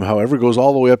 700-inning team, however, goes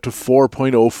all the way up to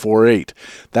 4.048.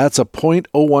 That's a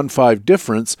 .015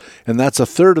 difference, and that's a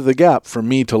third of the gap from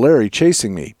me to Larry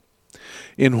chasing me.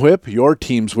 In whip, your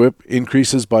team's whip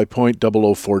increases by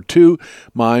 .0042,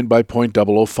 mine by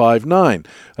 .0059,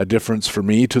 a difference for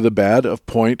me to the bad of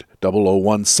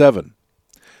 .0017.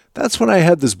 That's when I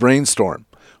had this brainstorm.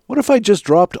 What if I just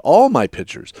dropped all my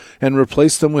pitchers and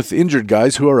replaced them with injured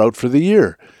guys who are out for the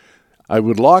year? I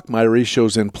would lock my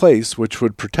ratios in place, which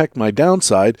would protect my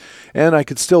downside, and I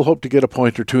could still hope to get a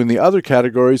point or two in the other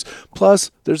categories,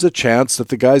 plus there's a chance that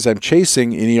the guys I'm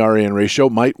chasing in ERA and ratio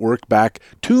might work back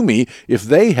to me if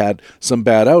they had some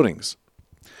bad outings.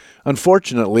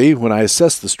 Unfortunately, when I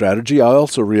assessed the strategy, I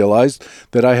also realized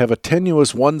that I have a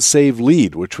tenuous one-save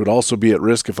lead, which would also be at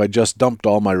risk if I just dumped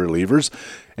all my relievers.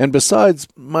 And besides,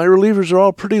 my relievers are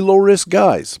all pretty low-risk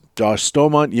guys. Josh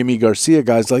Stomont, Yimi Garcia,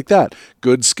 guys like that.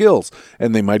 Good skills.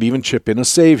 And they might even chip in a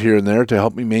save here and there to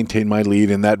help me maintain my lead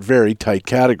in that very tight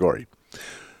category.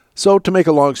 So, to make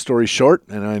a long story short,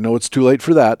 and I know it's too late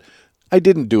for that, I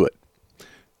didn't do it.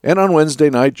 And on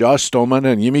Wednesday night, Josh Stomont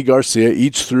and Yimi Garcia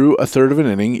each threw a third of an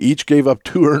inning, each gave up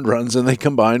 2 earned runs, and they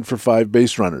combined for 5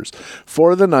 base runners.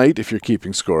 For the night, if you're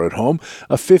keeping score at home,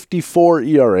 a 54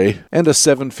 ERA and a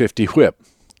 750 whip.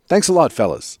 Thanks a lot,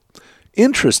 fellas.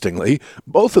 Interestingly,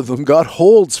 both of them got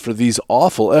holds for these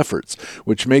awful efforts,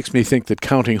 which makes me think that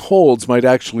counting holds might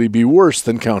actually be worse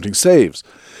than counting saves.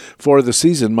 For the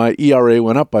season, my ERA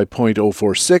went up by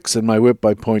 .046 and my whip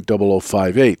by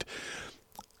 .0058.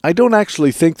 I don't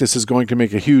actually think this is going to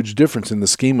make a huge difference in the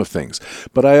scheme of things,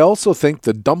 but I also think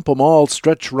the dump-em-all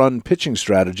stretch-run pitching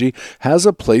strategy has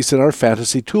a place in our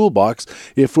fantasy toolbox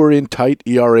if we're in tight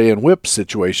ERA and whip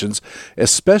situations,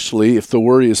 especially if the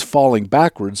worry is falling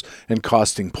backwards and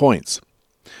costing points.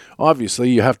 Obviously,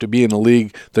 you have to be in a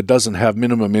league that doesn't have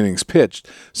minimum innings pitched,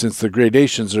 since the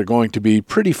gradations are going to be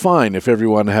pretty fine if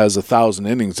everyone has 1,000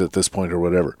 innings at this point or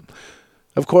whatever.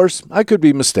 Of course, I could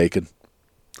be mistaken.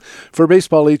 For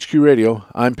Baseball HQ Radio,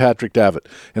 I'm Patrick Davitt,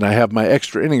 and I have my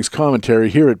extra innings commentary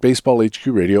here at Baseball HQ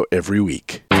Radio every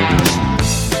week.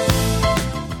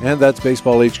 And that's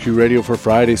Baseball HQ Radio for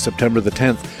Friday, September the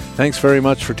 10th. Thanks very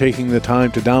much for taking the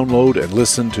time to download and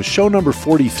listen to show number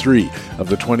 43 of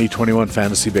the 2021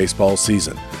 fantasy baseball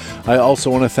season. I also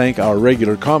want to thank our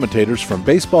regular commentators from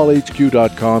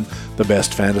BaseballHQ.com, the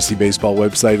best fantasy baseball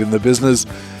website in the business.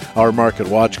 Our Market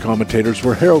Watch commentators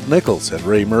were Harold Nichols and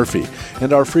Ray Murphy,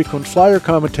 and our frequent flyer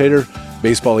commentator,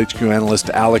 Baseball HQ analyst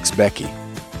Alex Becky.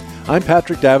 I'm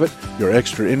Patrick Davitt, your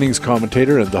extra innings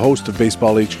commentator and the host of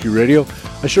Baseball HQ Radio.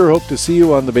 I sure hope to see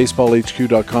you on the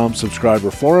BaseballHQ.com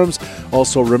subscriber forums.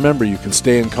 Also, remember you can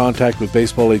stay in contact with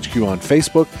Baseball HQ on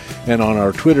Facebook and on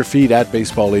our Twitter feed at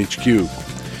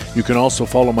BaseballHQ. You can also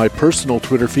follow my personal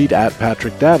Twitter feed at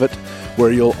Patrick Davitt,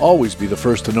 where you'll always be the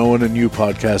first to know when a new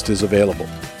podcast is available.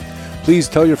 Please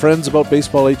tell your friends about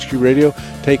Baseball HQ Radio.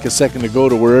 Take a second to go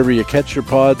to wherever you catch your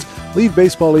pods. Leave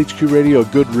Baseball HQ Radio a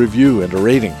good review and a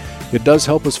rating. It does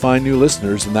help us find new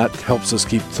listeners, and that helps us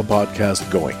keep the podcast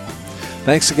going.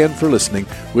 Thanks again for listening.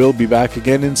 We'll be back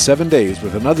again in 7 days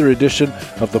with another edition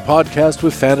of the podcast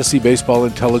with fantasy baseball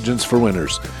intelligence for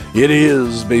winners. It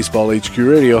is Baseball HQ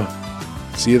Radio.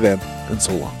 See you then, and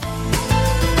so long.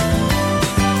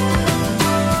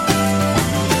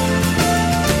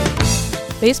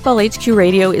 Baseball HQ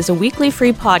Radio is a weekly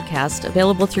free podcast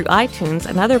available through iTunes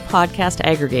and other podcast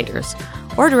aggregators,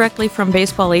 or directly from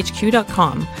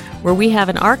BaseballHQ.com, where we have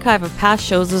an archive of past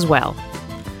shows as well.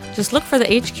 Just look for the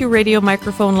HQ Radio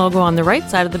microphone logo on the right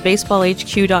side of the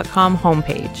BaseballHQ.com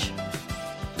homepage.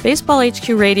 Baseball HQ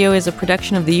Radio is a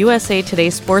production of the USA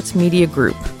Today Sports Media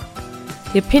Group.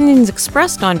 The opinions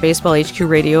expressed on Baseball HQ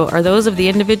Radio are those of the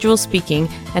individual speaking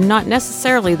and not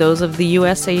necessarily those of the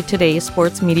USA Today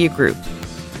Sports Media Group.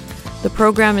 The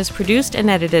program is produced and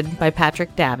edited by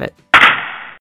Patrick Davitt.